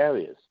 2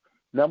 areas.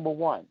 Number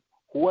one,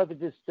 whoever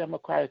this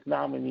Democratic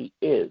nominee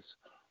is,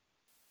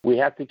 we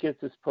have to give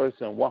this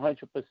person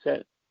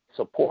 100%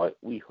 support.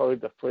 We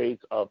heard the phrase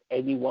of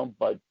anyone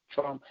but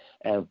Trump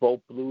and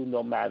vote blue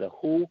no matter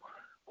who.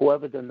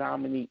 Whoever the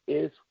nominee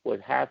is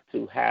would have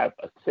to have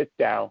a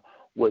sit-down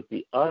with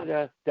the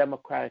other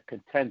Democratic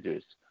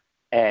contenders.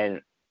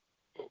 And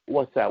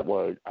what's that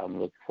word I'm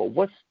looking for?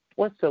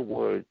 What's the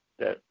word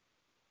that?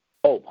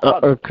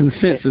 A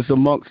consensus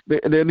amongst.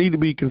 There need to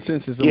be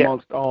consensus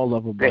amongst all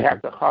of them. They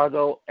have to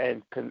huddle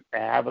and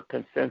have a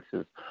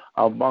consensus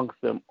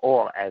amongst them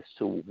all as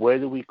to where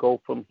do we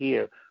go from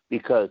here,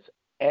 because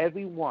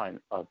every one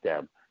of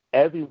them,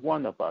 every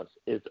one of us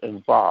is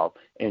involved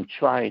in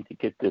trying to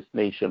get this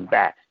nation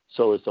back.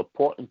 So it's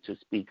important to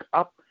speak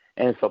up,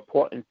 and it's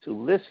important to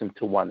listen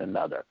to one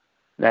another.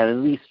 Now, at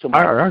least to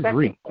my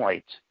second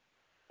point.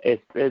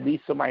 It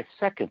leads to my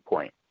second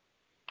point.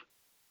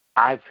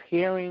 I'm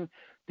hearing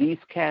these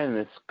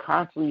candidates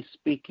constantly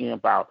speaking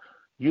about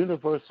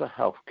universal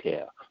health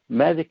care,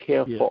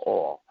 Medicare for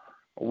all.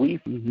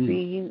 We've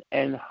seen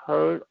and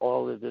heard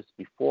all of this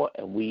before,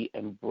 and we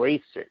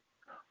embrace it.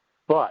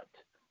 But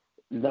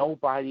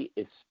nobody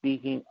is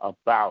speaking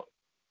about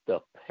the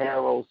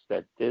perils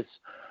that this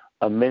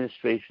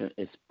administration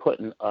is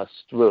putting us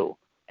through.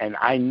 And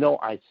I know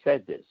I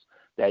said this,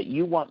 that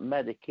you want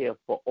Medicare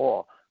for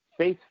all.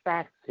 Face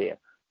facts here.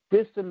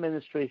 This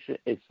administration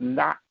is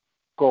not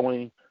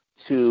going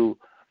to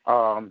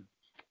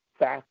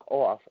back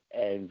off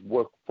and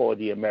work for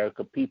the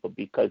American people,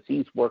 because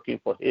he's working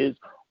for his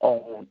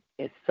own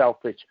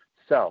selfish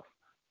self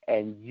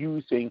and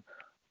using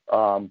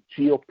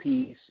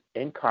GOPs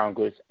in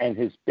Congress and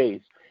his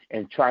base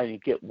and trying to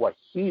get what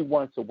he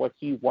wants and what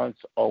he wants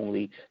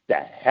only. The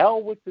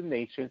hell with the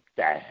nation,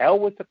 the hell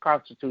with the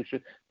Constitution,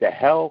 the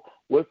hell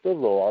with the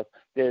laws.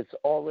 There's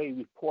already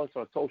reports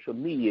on social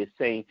media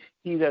saying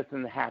he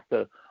doesn't have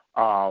to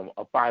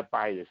abide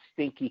by the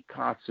stinky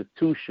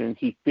Constitution.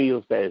 He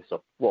feels that it's a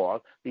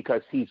fraud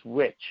because he's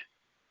rich,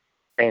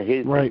 and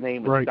his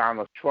name is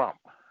Donald Trump.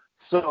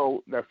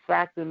 So the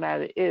fact of the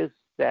matter is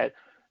that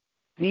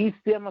these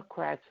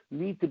Democrats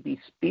need to be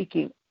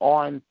speaking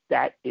on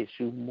that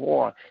issue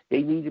more.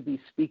 They need to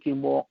be speaking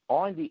more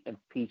on the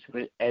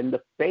impeachment and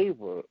the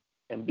favor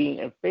and being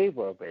in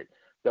favor of it.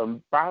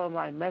 The bottom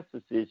line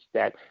message is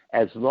that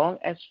as long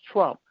as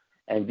Trump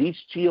and these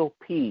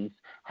GOPs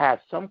have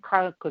some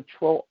kind of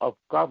control of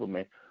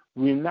government,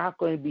 we're not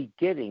going to be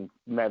getting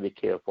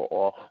Medicare for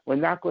all. We're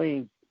not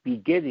going to be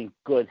getting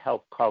good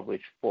health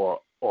coverage for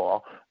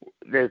all.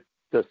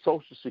 the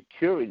Social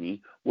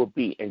Security will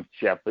be in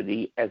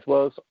jeopardy, as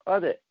well as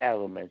other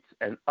elements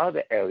and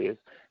other areas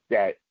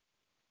that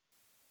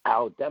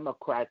our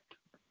Democratic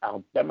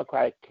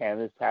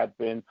candidates have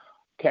been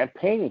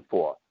campaigning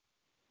for.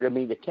 I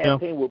mean, the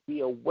campaign will be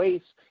a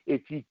waste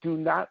if you do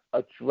not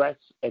address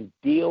and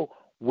deal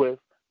with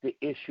the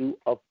issue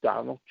of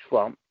Donald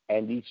Trump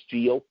and these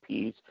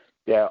GOPs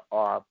that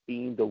are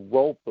being the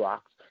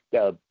roadblocks,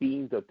 that are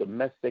being the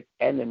domestic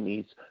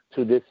enemies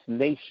to this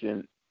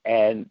nation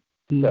and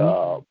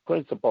the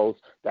principles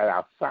that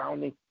our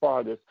founding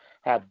fathers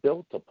have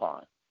built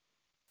upon.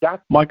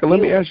 Michael,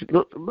 let me ask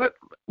you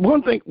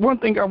one thing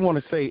I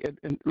want to say,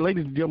 and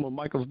ladies and gentlemen,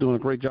 Michael's doing a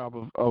great job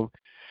of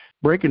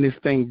breaking this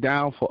thing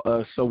down for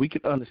us so we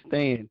can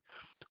understand.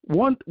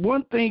 One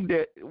thing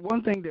that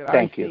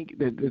I think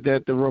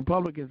that the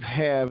Republicans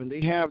have, and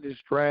they have this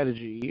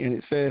strategy, and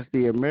it says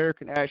the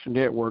American Action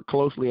Network,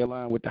 closely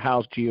aligned with the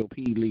House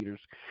GOP leaders,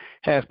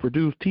 has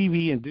produced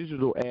TV and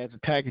digital ads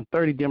attacking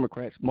 30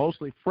 Democrats,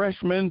 mostly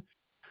freshmen.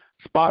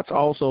 Spots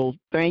also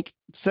thank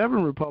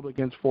 7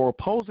 Republicans for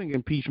opposing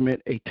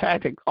impeachment, a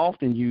tactic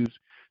often used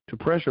to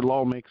pressure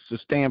lawmakers to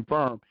stand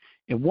firm.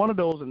 And one of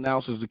those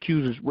announcers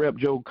accuses Rep.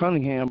 Joe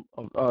Cunningham,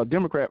 a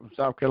Democrat from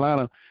South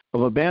Carolina,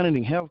 of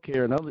abandoning health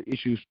care and other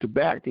issues to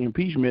back the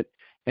impeachment,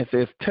 and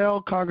says,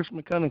 "Tell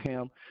Congressman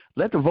Cunningham,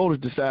 let the voters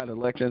decide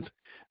elections."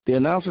 The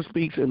announcer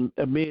speaks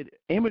amid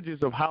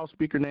images of House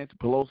Speaker Nancy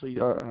Pelosi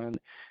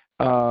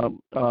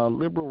and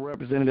Liberal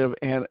Representative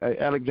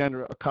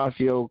Alexandria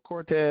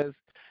Ocasio-Cortez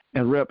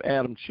and Rep.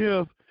 Adam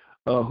Schiff,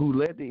 who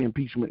led the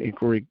impeachment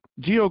inquiry.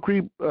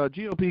 GOP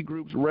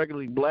groups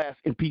regularly blast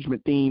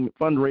impeachment-themed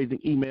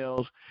fundraising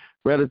emails.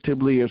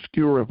 Relatively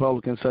obscure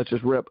Republicans such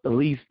as Rep.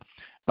 Elise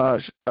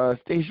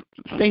Stastfrank,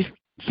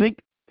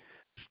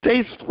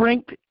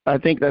 I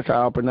think that's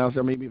how I pronounce it.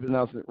 I may be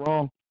pronouncing it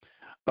wrong,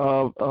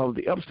 of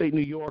the upstate New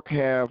York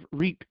have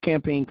reaped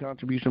campaign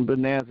contribution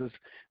bonanzas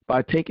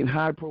by taking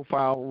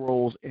high-profile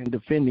roles in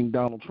defending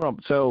Donald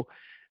Trump. So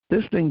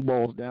this thing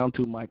boils down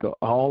to, Michael,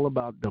 all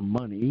about the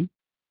money.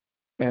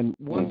 And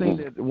one thing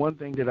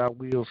that I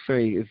will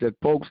say is that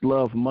folks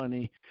love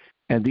money,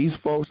 and these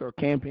folks are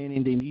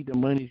campaigning. They need the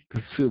money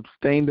to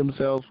sustain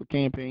themselves for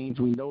campaigns.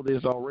 We know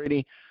this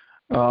already.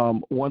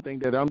 One thing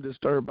that I'm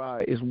disturbed by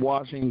is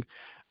watching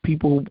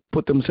people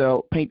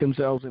paint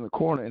themselves in a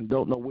corner and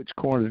don't know which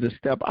corner to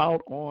step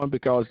out on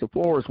because the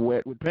floor is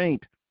wet with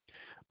paint.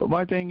 But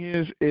my thing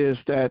is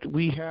that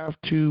we have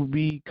to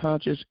be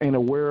conscious and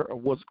aware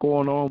of what's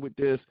going on with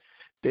this.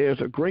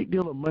 There's a great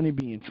deal of money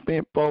being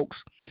spent, folks,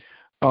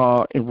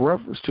 in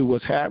reference to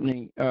what's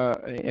happening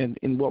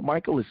and what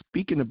Michael is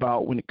speaking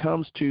about when it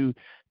comes to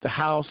the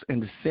House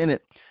and the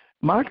Senate.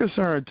 My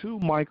concern, too,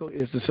 Michael,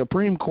 is the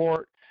Supreme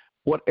Court,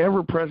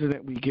 whatever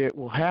president we get,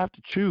 will have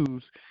to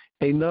choose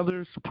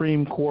another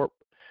Supreme Court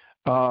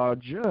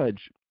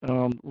judge.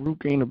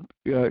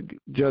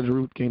 Judge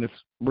Ruth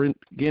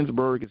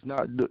Ginsburg is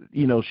not,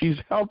 she's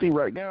healthy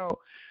right now,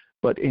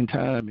 but in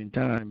time,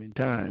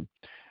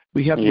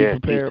 we have to be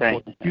prepared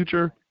for the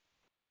future.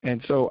 And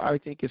so I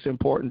think it's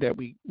important that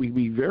we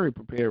be very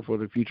prepared for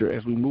the future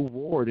as we move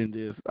forward in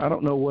this. I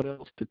don't know what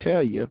else to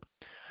tell you.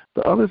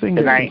 The other thing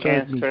that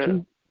concerns me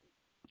too.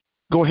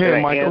 Go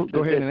ahead, Michael.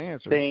 Go ahead and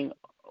answer. Thing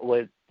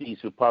with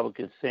these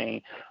Republicans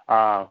saying,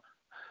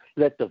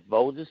 let the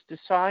voters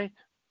decide.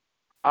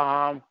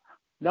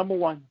 Number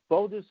one,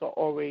 voters are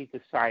already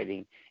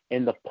deciding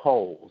in the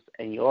polls,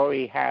 and you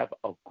already have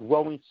a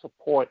growing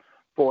support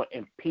for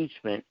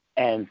impeachment,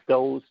 and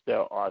those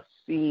that are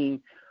seeing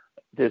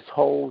this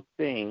whole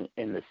thing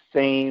in the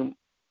same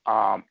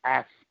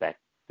aspect,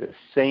 the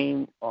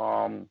same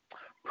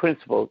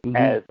principles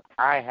as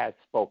I had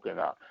spoken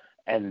of,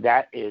 and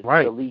that is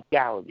the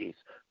legalities,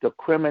 the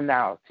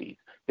criminalities.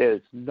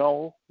 There's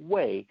no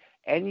way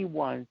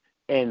anyone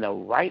in the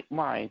right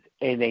mind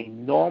in a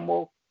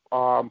normal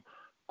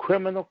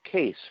criminal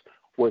case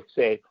would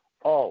say,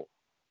 "Oh,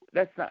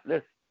 let's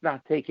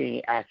not take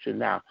any action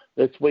now.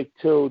 Let's wait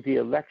till the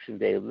election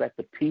day and let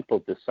the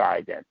people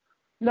decide then."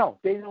 No,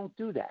 they don't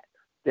do that.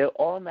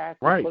 They're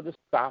automatically for the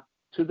stop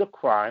to the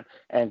crime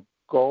and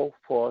go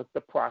for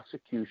the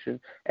prosecution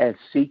and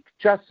seek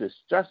justice.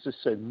 Justice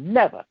should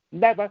never,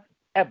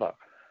 ever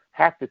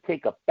have to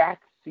take a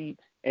back seat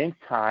in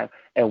time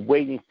and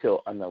wait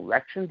until an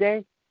election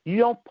day. You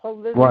don't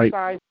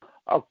politicize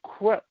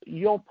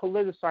you don't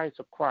politicize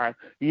a crime.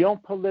 You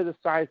don't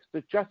politicize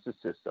the justice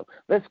system.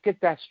 Let's get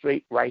that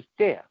straight right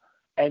there.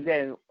 And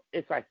then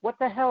it's like, what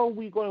the hell are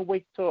we going to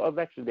wait till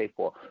election day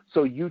for?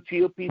 So you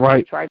GOP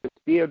try to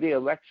steer the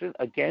election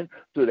again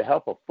through the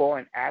help of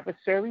foreign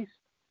adversaries?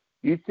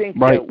 You think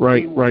that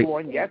we were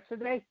born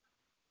yesterday?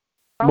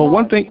 But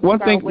one thing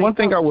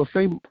I will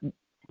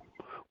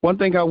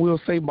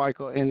say,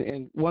 Michael,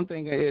 and one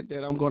thing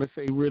that I'm going to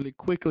say really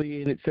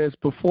quickly, and it says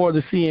before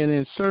the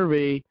CNN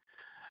survey,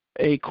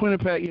 a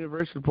Quinnipiac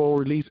University poll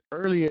released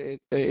earlier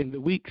in the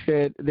week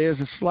said there's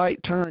a slight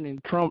turn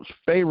in Trump's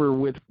favor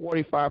with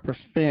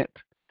 45%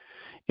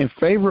 in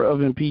favor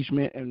of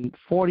impeachment and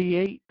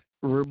 48%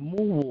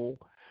 removal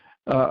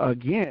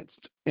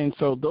against. and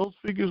so those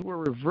figures were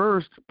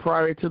reversed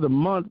prior to the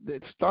month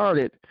that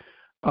started.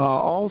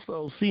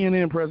 Also,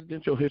 CNN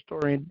presidential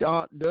historian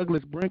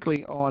Douglas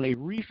Brinkley on a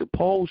recent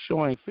poll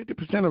showing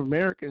 50% of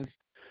Americans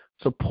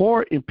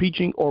support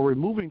impeaching or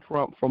removing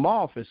Trump from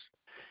office.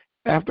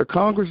 After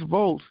Congress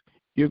votes,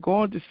 you're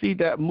going to see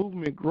that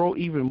movement grow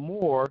even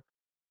more.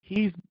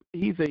 He's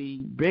a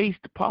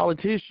based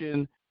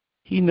politician.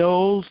 He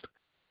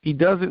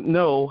doesn't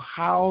know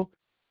how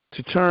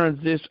to turn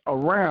this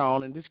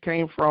around, and this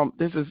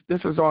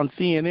is on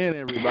CNN,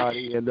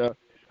 everybody. And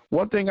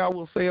one thing I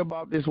will say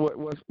about this,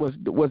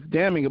 what's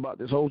damning about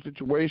this whole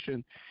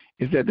situation,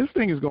 is that this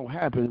thing is going to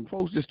happen.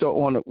 Folks just don't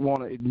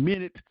want to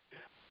admit it.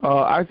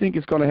 I think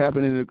it's going to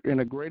happen in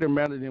a greater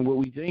manner than what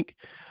we think.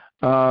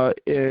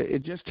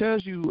 It just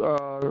tells you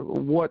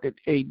what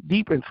a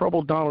deep in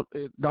trouble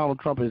Donald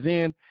Trump is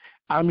in.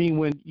 I mean,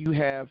 when you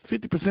have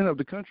 50% of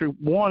the country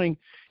wanting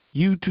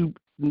you to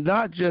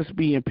not just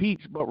be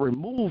impeached but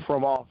removed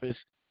from office,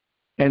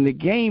 and the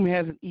game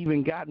hasn't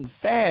even gotten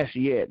fast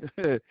yet.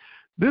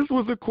 This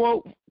was a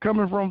quote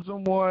coming from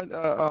someone,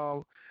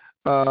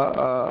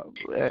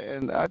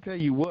 and I tell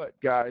you what,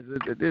 guys,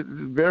 it's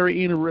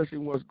very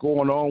interesting what's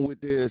going on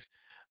with this.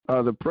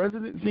 The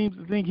president seems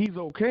to think he's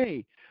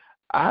okay.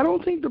 I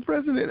don't think the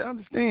president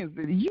understands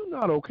that he's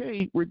not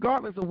okay,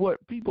 regardless of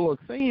what people are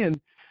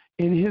saying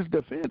in his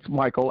defense,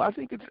 Michael. I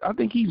think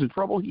he's in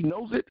trouble. He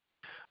knows it.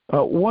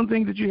 One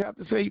thing that you have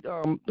to say,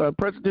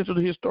 presidential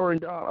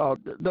historian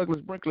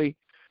Douglas Brinkley,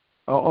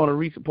 on a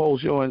recent poll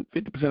showing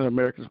 50% of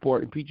Americans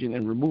support impeaching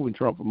and removing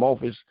Trump from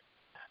office.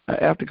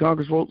 After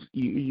Congress votes,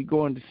 you're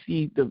going to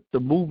see the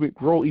movement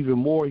grow even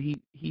more.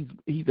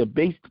 He's a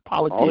based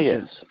politician. Oh,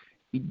 yes.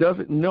 He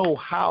doesn't know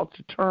how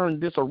to turn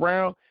this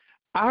around.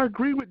 I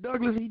agree with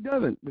Douglas. He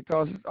doesn't,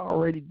 because it's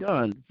already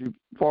done, as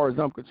far as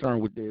I'm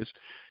concerned with this.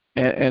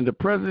 And the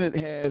president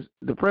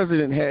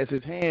has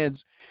his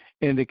hands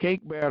in the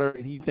cake batter,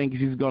 and he thinks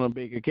he's going to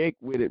bake a cake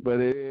with it, but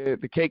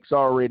the cake's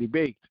already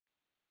baked.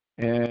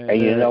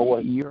 And you know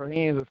what? Your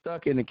hands are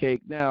stuck in the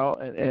cake now,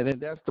 and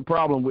that's the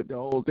problem with the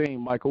whole thing,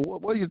 Michael.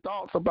 What are your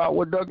thoughts about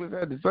what Douglas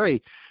had to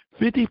say?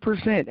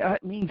 50%,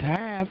 that means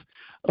half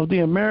of the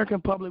American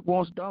public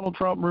wants Donald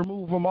Trump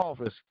removed from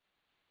office.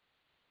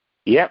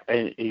 Yep,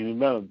 and you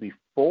remember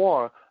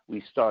before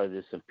we started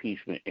this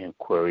impeachment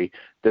inquiry,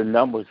 the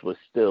numbers were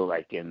still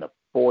like in the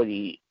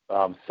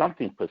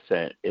 40-something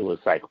percent. It was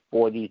like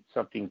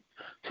 40-something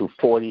to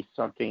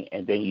 40-something,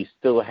 and then you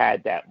still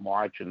had that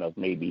margin of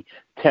maybe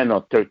 10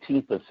 or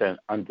 13%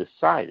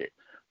 undecided.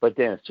 But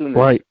then as soon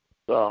as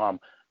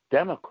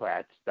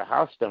Democrats, the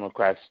House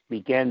Democrats,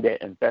 began their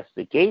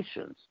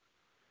investigations,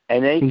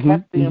 and they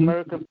kept the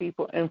American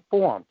people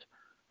informed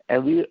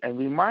and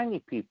reminding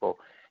people,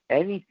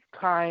 any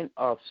kind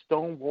of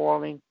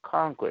stonewalling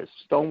Congress,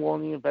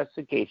 stonewalling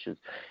investigations,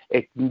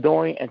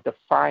 ignoring and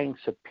defying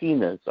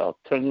subpoenas or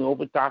turning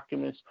over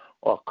documents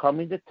or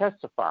coming to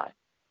testify,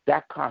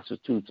 that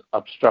constitutes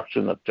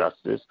obstruction of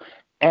justice,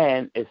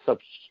 and it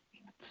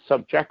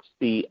subjects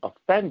the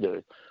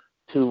offenders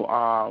to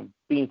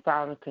being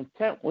found in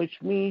contempt,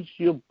 which means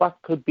your butt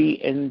could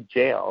be in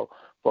jail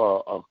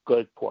for a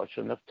good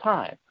portion of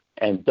time.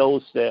 And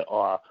those that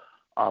are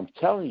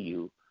telling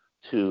you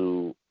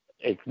to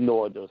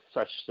ignore those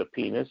such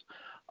subpoenas,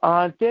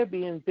 they'll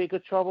be in bigger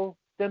trouble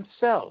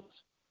themselves.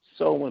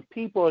 So when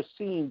people are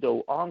seeing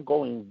the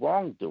ongoing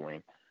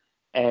wrongdoing,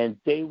 and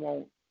they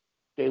will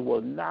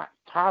not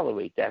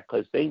tolerate that,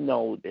 because they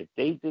know that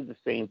they did the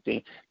same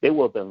thing, they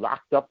would have been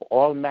locked up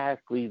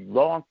automatically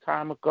long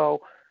time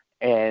ago.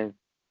 And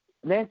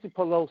Nancy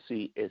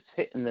Pelosi is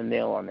hitting the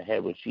nail on the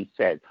head when she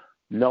said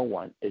no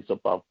one is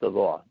above the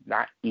law,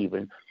 not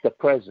even the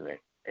president.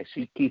 And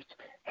she keeps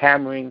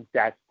hammering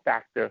that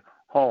factor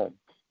home.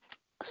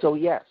 So,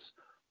 yes,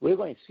 we're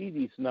going to see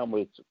these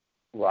numbers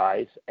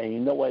rise. And you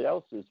know what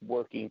else is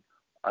working?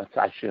 I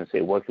shouldn't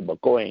say working,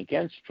 but going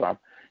against Trump.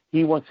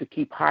 He wants to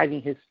keep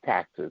hiding his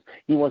taxes.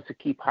 He wants to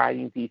keep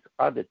hiding these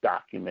other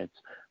documents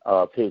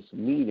of his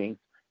meetings.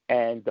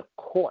 And the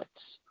courts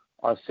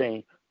are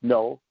saying,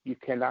 no, you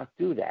cannot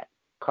do that.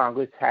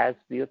 Congress has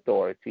the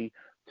authority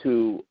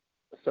to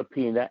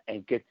subpoena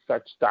and get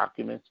such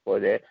documents for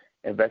their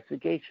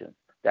investigation.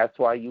 That's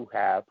why you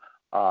have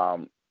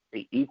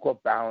the equal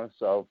balance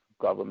of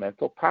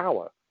governmental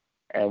power,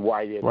 and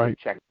why there are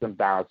checks and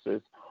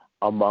balances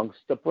amongst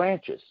the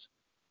branches.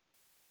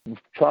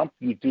 Trump,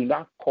 you do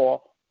not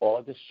call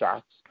all the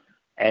shots,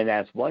 and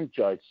as one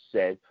judge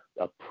said,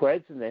 the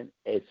president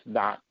is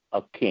not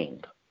a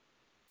king.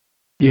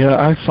 Yeah,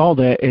 I saw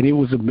that, and it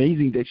was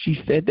amazing that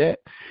she said that,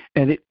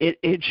 and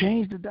it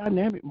changed the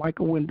dynamic,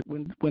 Michael. When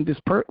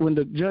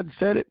the judge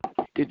said it,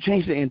 it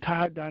changed the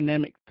entire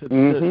dynamic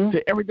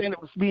to everything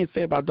that was being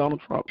said about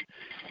Donald Trump,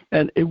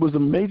 and it was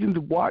amazing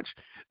to watch.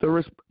 The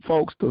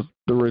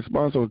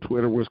response on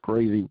Twitter was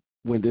crazy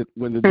when the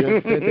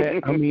judge said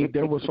that. I mean,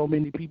 there were so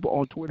many people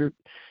on Twitter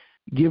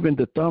giving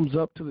the thumbs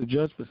up to the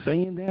judge for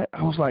saying that.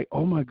 I was like,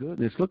 oh my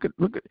goodness, look at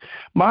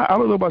my. I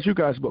don't know about you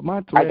guys, but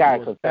my thread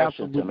was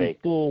absolutely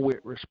full with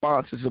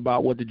responses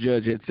about what the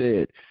judge had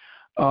said.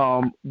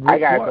 I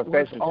got a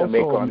confession to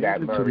make on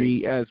that,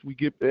 Murray. To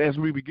me, as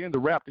we begin to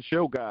wrap the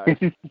show, guys,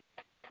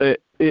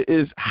 it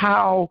is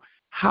how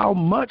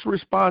much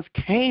response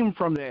came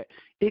from that.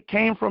 It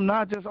came from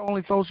not just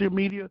only social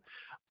media,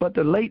 but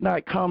the late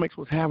night comics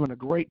was having a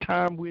great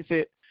time with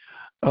it.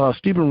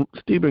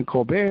 Stephen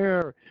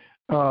Colbert,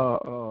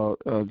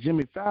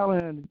 Jimmy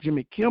Fallon,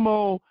 Jimmy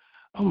Kimmel.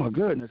 Oh my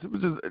goodness!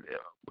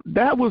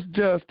 That was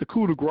just the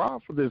coup de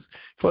grace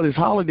for this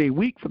holiday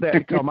week for that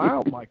to come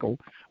out, Michael.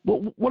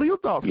 But what are your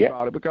thoughts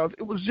about it? Because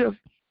it was just,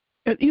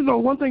 and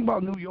one thing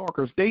about New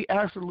Yorkers, they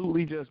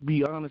absolutely just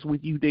be honest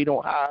with you. They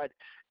don't hide.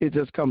 It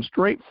just comes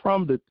straight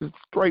from the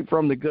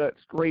gut,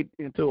 straight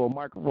into a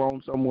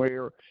microphone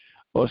somewhere,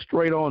 or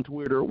straight on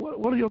Twitter.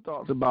 What are your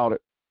thoughts about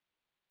it?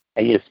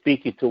 And you're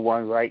speaking to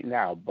one right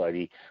now,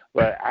 buddy.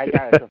 But I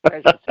got a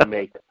confession to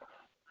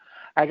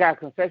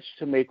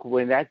make.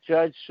 When that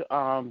judge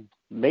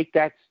make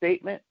that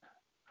statement,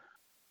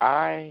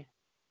 I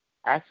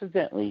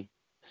accidentally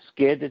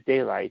scared the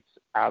daylights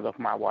out of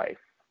my wife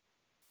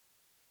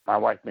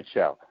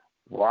Michelle.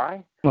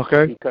 Why?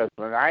 Okay. Because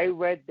when I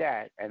read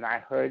that and I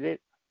heard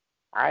it,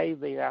 I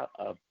laid out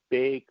a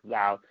big,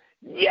 loud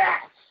yes.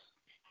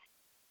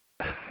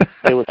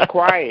 It was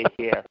quiet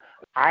here.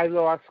 I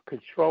lost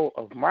control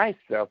of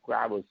myself.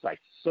 I was like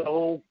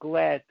so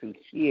glad to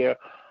hear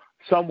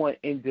someone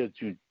in the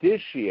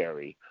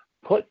judiciary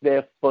put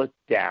their foot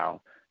down,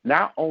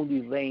 not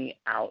only laying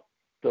out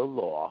the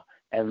law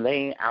and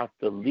laying out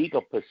the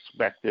legal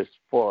perspectives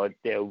for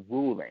their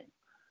ruling,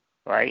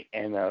 right,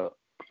 in a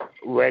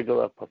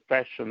regular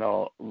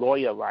professional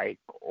lawyer-like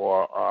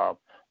or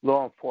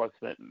law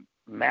enforcement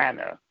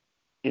manner,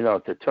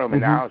 the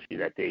terminology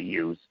that they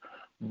use,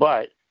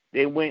 but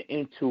they went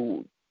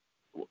into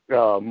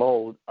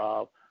mode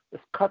of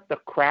let's cut the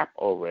crap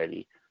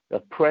already. The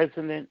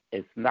president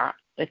is not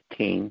a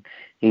king.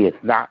 He is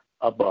not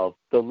above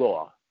the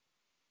law.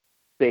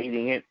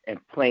 Stating it in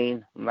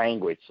plain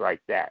language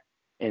like that,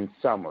 in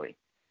summary.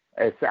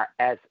 As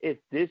if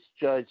this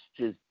judge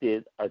just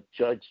did a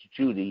Judge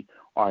Judy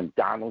on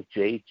Donald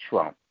J.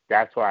 Trump.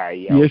 That's why I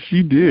yelled. Yes,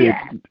 she did.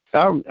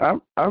 Yeah.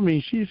 I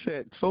mean, she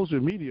set social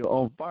media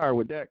on fire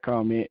with that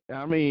comment.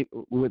 I mean,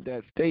 with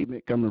that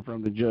statement coming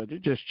from the judge.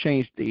 It just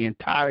changed the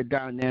entire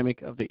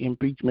dynamic of the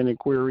impeachment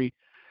inquiry.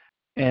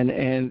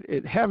 And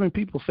having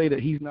people say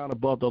that he's not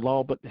above the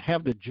law, but to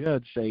have the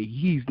judge say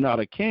he's not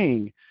a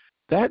king,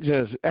 that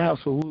just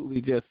absolutely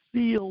just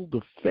sealed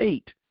the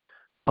fate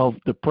of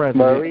the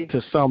president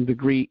to some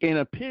degree. In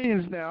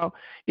opinions now,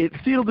 it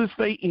sealed his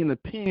fate in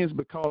opinions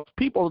because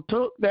people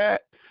took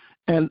that,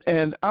 and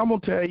I'm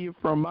going to tell you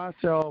from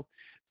myself,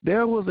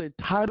 there was a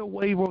tidal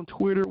wave on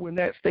Twitter when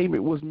that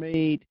statement was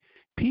made.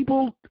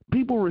 People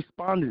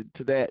responded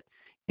to that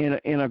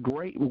in a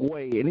great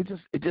way, and it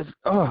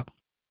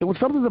was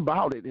something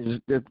about it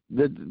that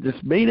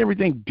just made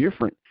everything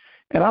different.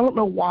 And I don't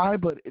know why,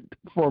 but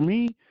for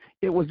me,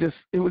 it was just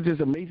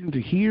amazing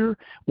to hear.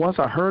 Once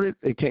I heard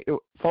it,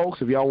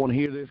 folks, if y'all want to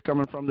hear this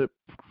coming from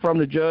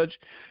the judge,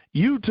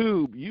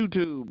 YouTube,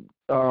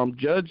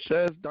 judge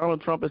says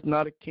Donald Trump is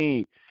not a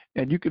king,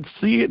 and you can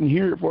see it and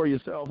hear it for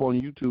yourself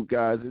on YouTube,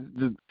 guys.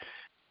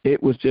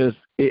 It was just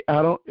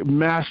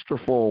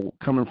masterful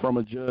coming from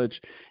a judge.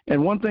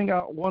 And one thing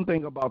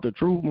about the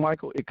truth,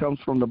 Michael, it comes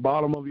from the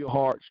bottom of your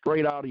heart,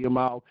 straight out of your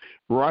mouth,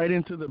 right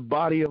into the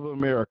body of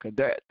America.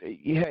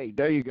 Hey,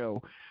 there you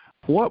go.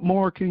 What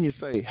more can you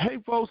say? Hey,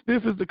 folks,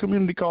 this is the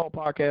Community Call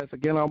Podcast.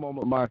 Again, I'm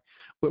on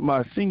with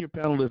my senior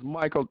panelist,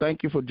 Michael.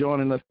 Thank you for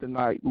joining us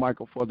tonight,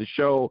 Michael, for the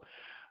show.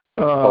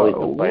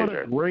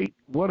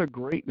 What a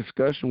great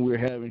discussion we're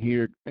having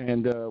here.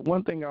 And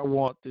one thing I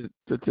want to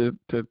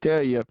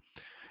tell you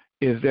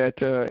is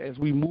that as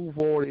we move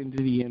forward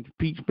into the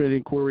impeachment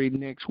inquiry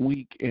next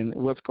week and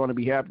what's going to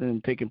be happening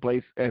and taking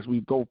place as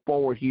we go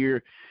forward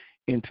here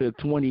into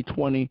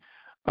 2020,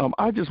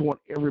 I just want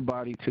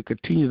everybody to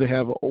continue to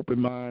have an open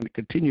mind,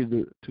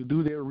 continue to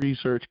do their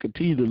research,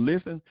 continue to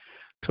listen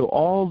to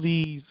all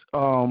these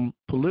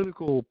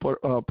political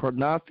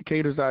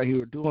prognosticators out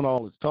here doing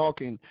all this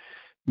talking.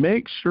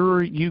 Make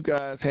sure you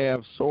guys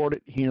have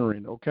sorted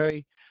hearing,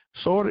 okay?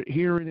 Sorted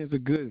hearing is a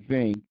good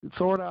thing.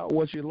 Sort out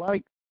what you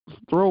like,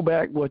 throw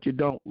back what you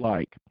don't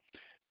like,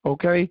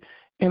 okay?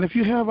 And if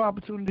you have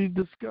opportunity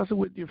to discuss it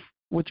with your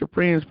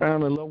friends,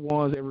 family, loved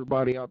ones,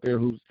 everybody out there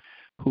who's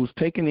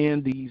taking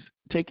in these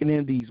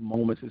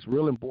moments, it's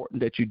real important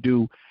that you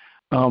do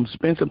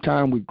spend some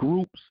time with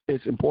groups.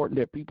 It's important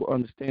that people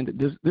understand that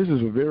this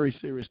is a very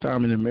serious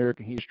time in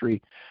American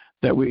history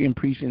that we're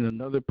impeaching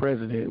another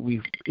president.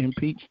 We've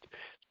impeached.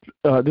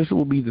 This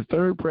will be the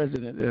third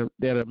president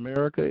that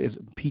America is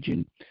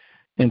impeaching,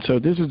 and so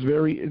this is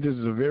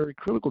a very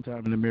critical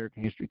time in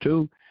American history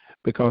too,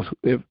 because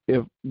if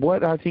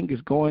what I think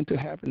is going to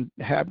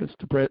happens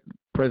to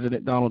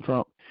President Donald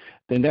Trump,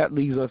 then that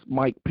leaves us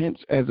Mike Pence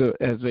as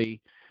a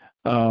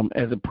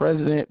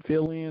president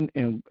fill-in,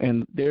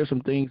 and there's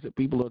some things that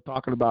people are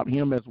talking about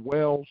him as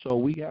well. So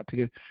we have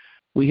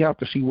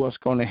to see what's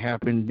going to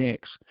happen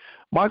next.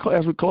 Michael,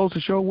 as we close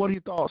the show, what are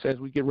your thoughts as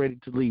we get ready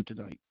to leave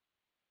tonight?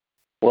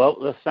 Well,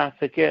 let's not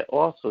forget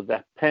also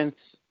that Pence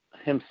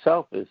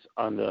himself is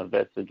under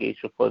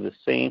investigation for the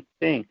same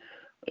thing.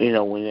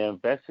 When they're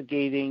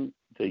investigating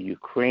the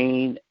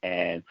Ukraine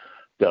and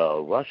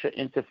the Russia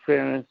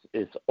interference,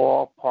 it's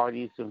all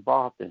parties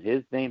involved, and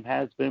his name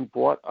has been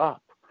brought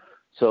up.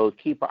 So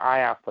keep an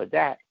eye out for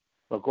that.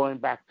 But going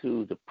back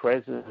to the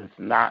president is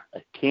not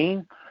a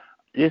king,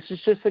 this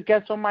is just a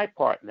guess on my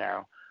part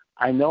now.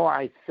 I know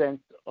I sent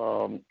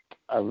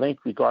a link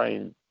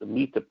regarding the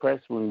Meet the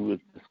Press when we were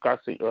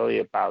discussing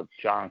earlier about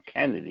John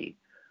Kennedy,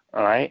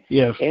 all right?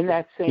 Yes. In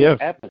that same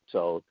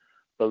episode,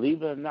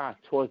 believe it or not,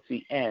 towards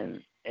the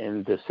end,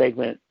 in the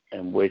segment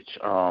in which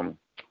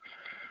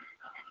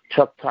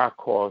Chuck Todd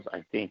calls,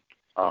 I think,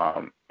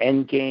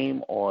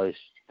 Endgame, or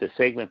the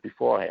segment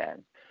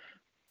beforehand,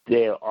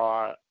 there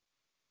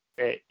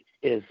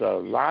is a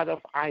lot of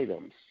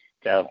items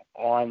that are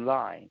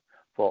online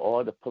for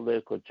all the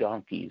political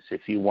junkies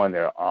if you want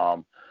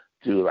to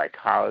do like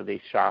holiday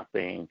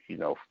shopping,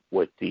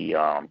 with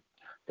the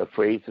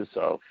phrases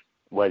of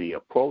whether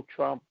you're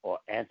pro-Trump or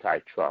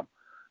anti-Trump,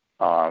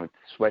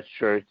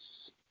 sweatshirts,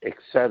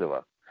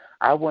 etc.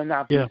 I would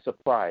not be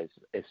surprised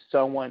if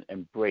someone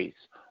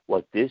embraced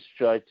what this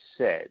judge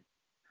said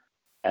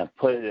and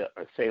put it,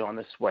 say, on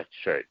a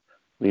sweatshirt.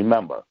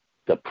 Remember,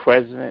 the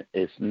president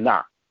is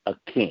not a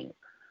king.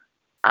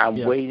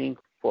 I'm waiting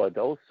for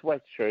those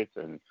sweatshirts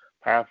and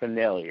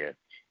paraphernalia,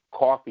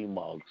 coffee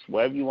mugs,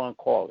 whatever you want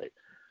to call it,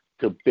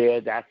 to bear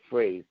that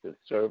phrase, to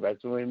serve as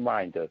a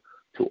reminder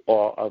to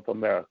all of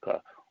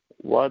America.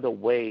 What a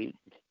way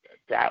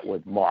that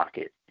would mark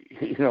it.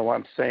 You know what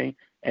I'm saying?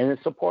 And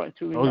it's important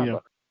to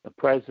remember, the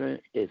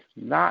president is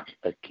not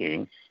a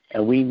king,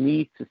 and we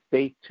need to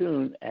stay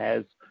tuned,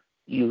 as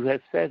you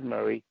had said,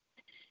 Murray.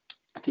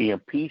 The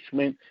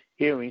impeachment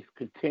hearings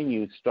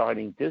continue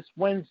starting this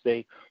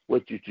Wednesday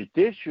with the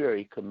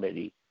Judiciary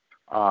Committee,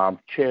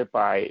 chaired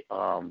by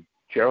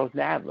Gerald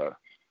Nadler,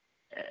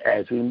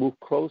 as we move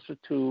closer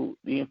to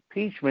the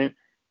impeachment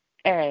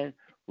and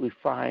we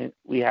find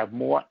we have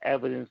more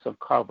evidence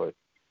uncovered.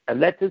 And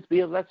let this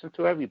be a lesson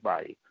to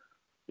everybody.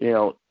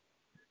 The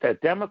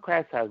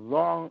Democrats have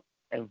long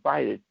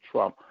invited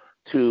Trump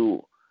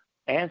to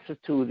answer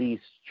to these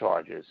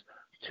charges,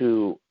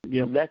 to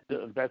let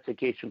the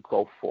investigation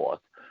go forth,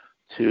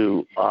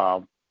 to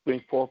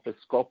bring forth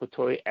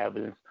exculpatory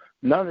evidence.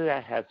 None of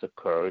that has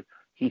occurred.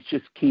 He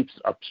just keeps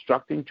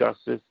obstructing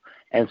justice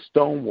and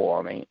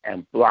stonewalling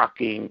and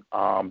blocking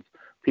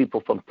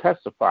people from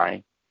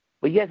testifying,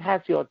 but yet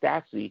has the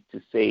audacity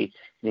to say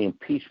the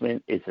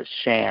impeachment is a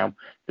sham,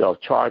 the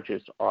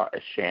charges are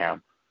a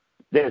sham.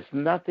 There's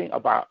nothing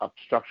about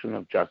obstruction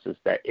of justice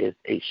that is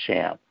a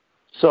sham.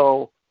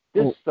 So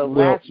this is the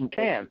last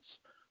chance.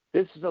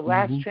 This is the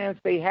last chance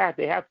they have.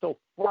 They have till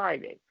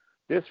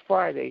this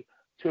Friday,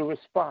 to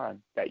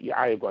respond that you're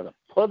either going to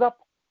put up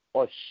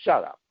or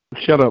shut up.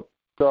 Shut up.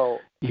 So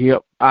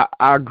I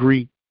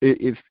agree.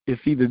 It's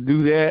either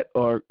do that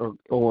or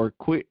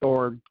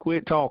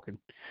quit talking.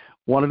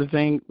 One of the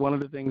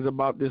things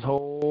about this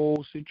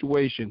whole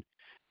situation,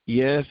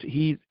 yes,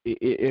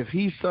 if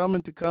he's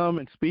summoned to come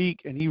and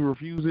speak and he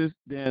refuses,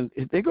 then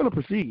they're going to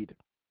proceed.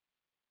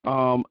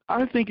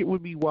 I think it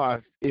would be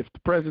wise if the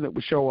president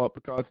would show up,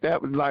 because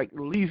that would at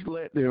least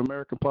let the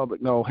American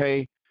public know,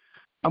 hey,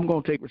 I'm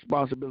going to take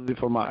responsibility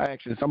for my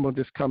actions. I'm going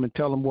to just come and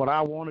tell them what I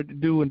wanted to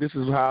do, and this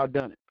is how I've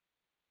done it.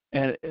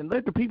 And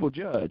let the people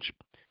judge.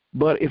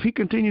 But if he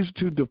continues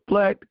to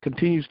deflect,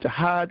 continues to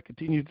hide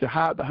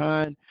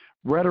behind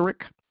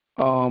rhetoric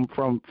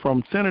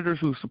from senators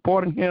who are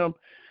supporting him,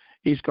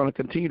 he's going to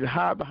continue to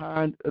hide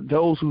behind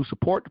those who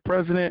support the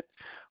president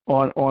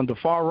on the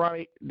far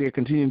right. They're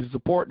continuing to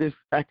support this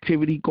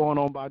activity going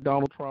on by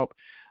Donald Trump.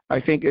 I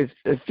think it's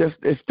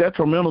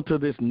detrimental to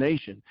this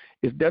nation.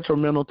 It's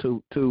detrimental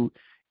to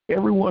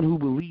everyone who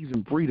believes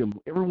in freedom,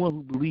 everyone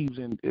who believes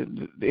in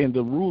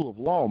the rule of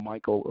law,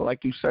 Michael,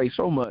 like you say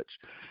so much,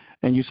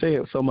 and you say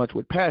it so much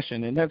with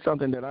passion, and that's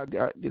something that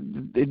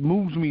it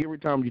moves me every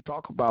time you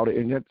talk about it,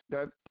 and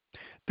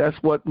that's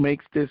what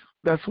makes this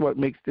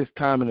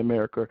time in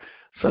America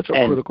such a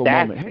critical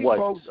moment. Hey,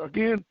 folks,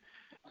 again,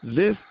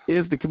 this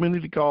is the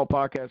Community Call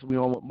Podcast.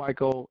 We're on with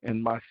Michael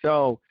and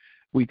myself.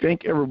 We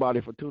thank everybody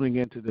for tuning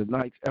in to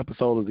tonight's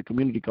episode of the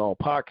Community Call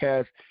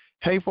Podcast.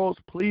 Hey,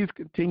 folks, please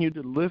continue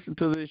to listen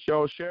to this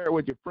show. Share it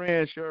with your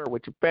friends. Share it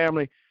with your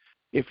family.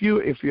 If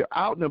you're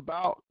out and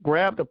about,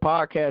 grab the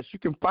podcast. You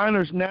can find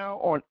us now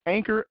on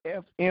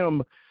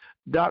AnchorFM.com.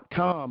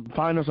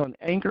 Find us on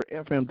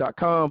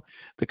AnchorFM.com.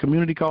 The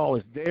Community Call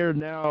is there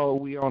now.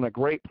 We are on a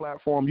great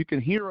platform. You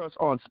can hear us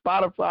on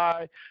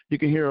Spotify. You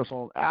can hear us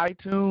on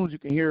iTunes. You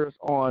can hear us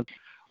on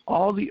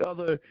all the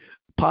other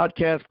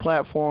podcast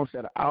platforms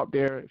that are out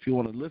there. If you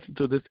want to listen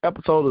to this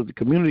episode of the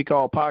Community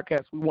Call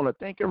Podcast, we want to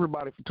thank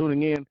everybody for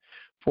tuning in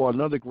for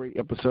another great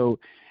episode.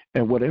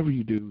 And whatever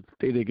you do,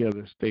 stay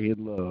together, stay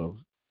in love.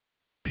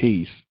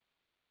 Peace.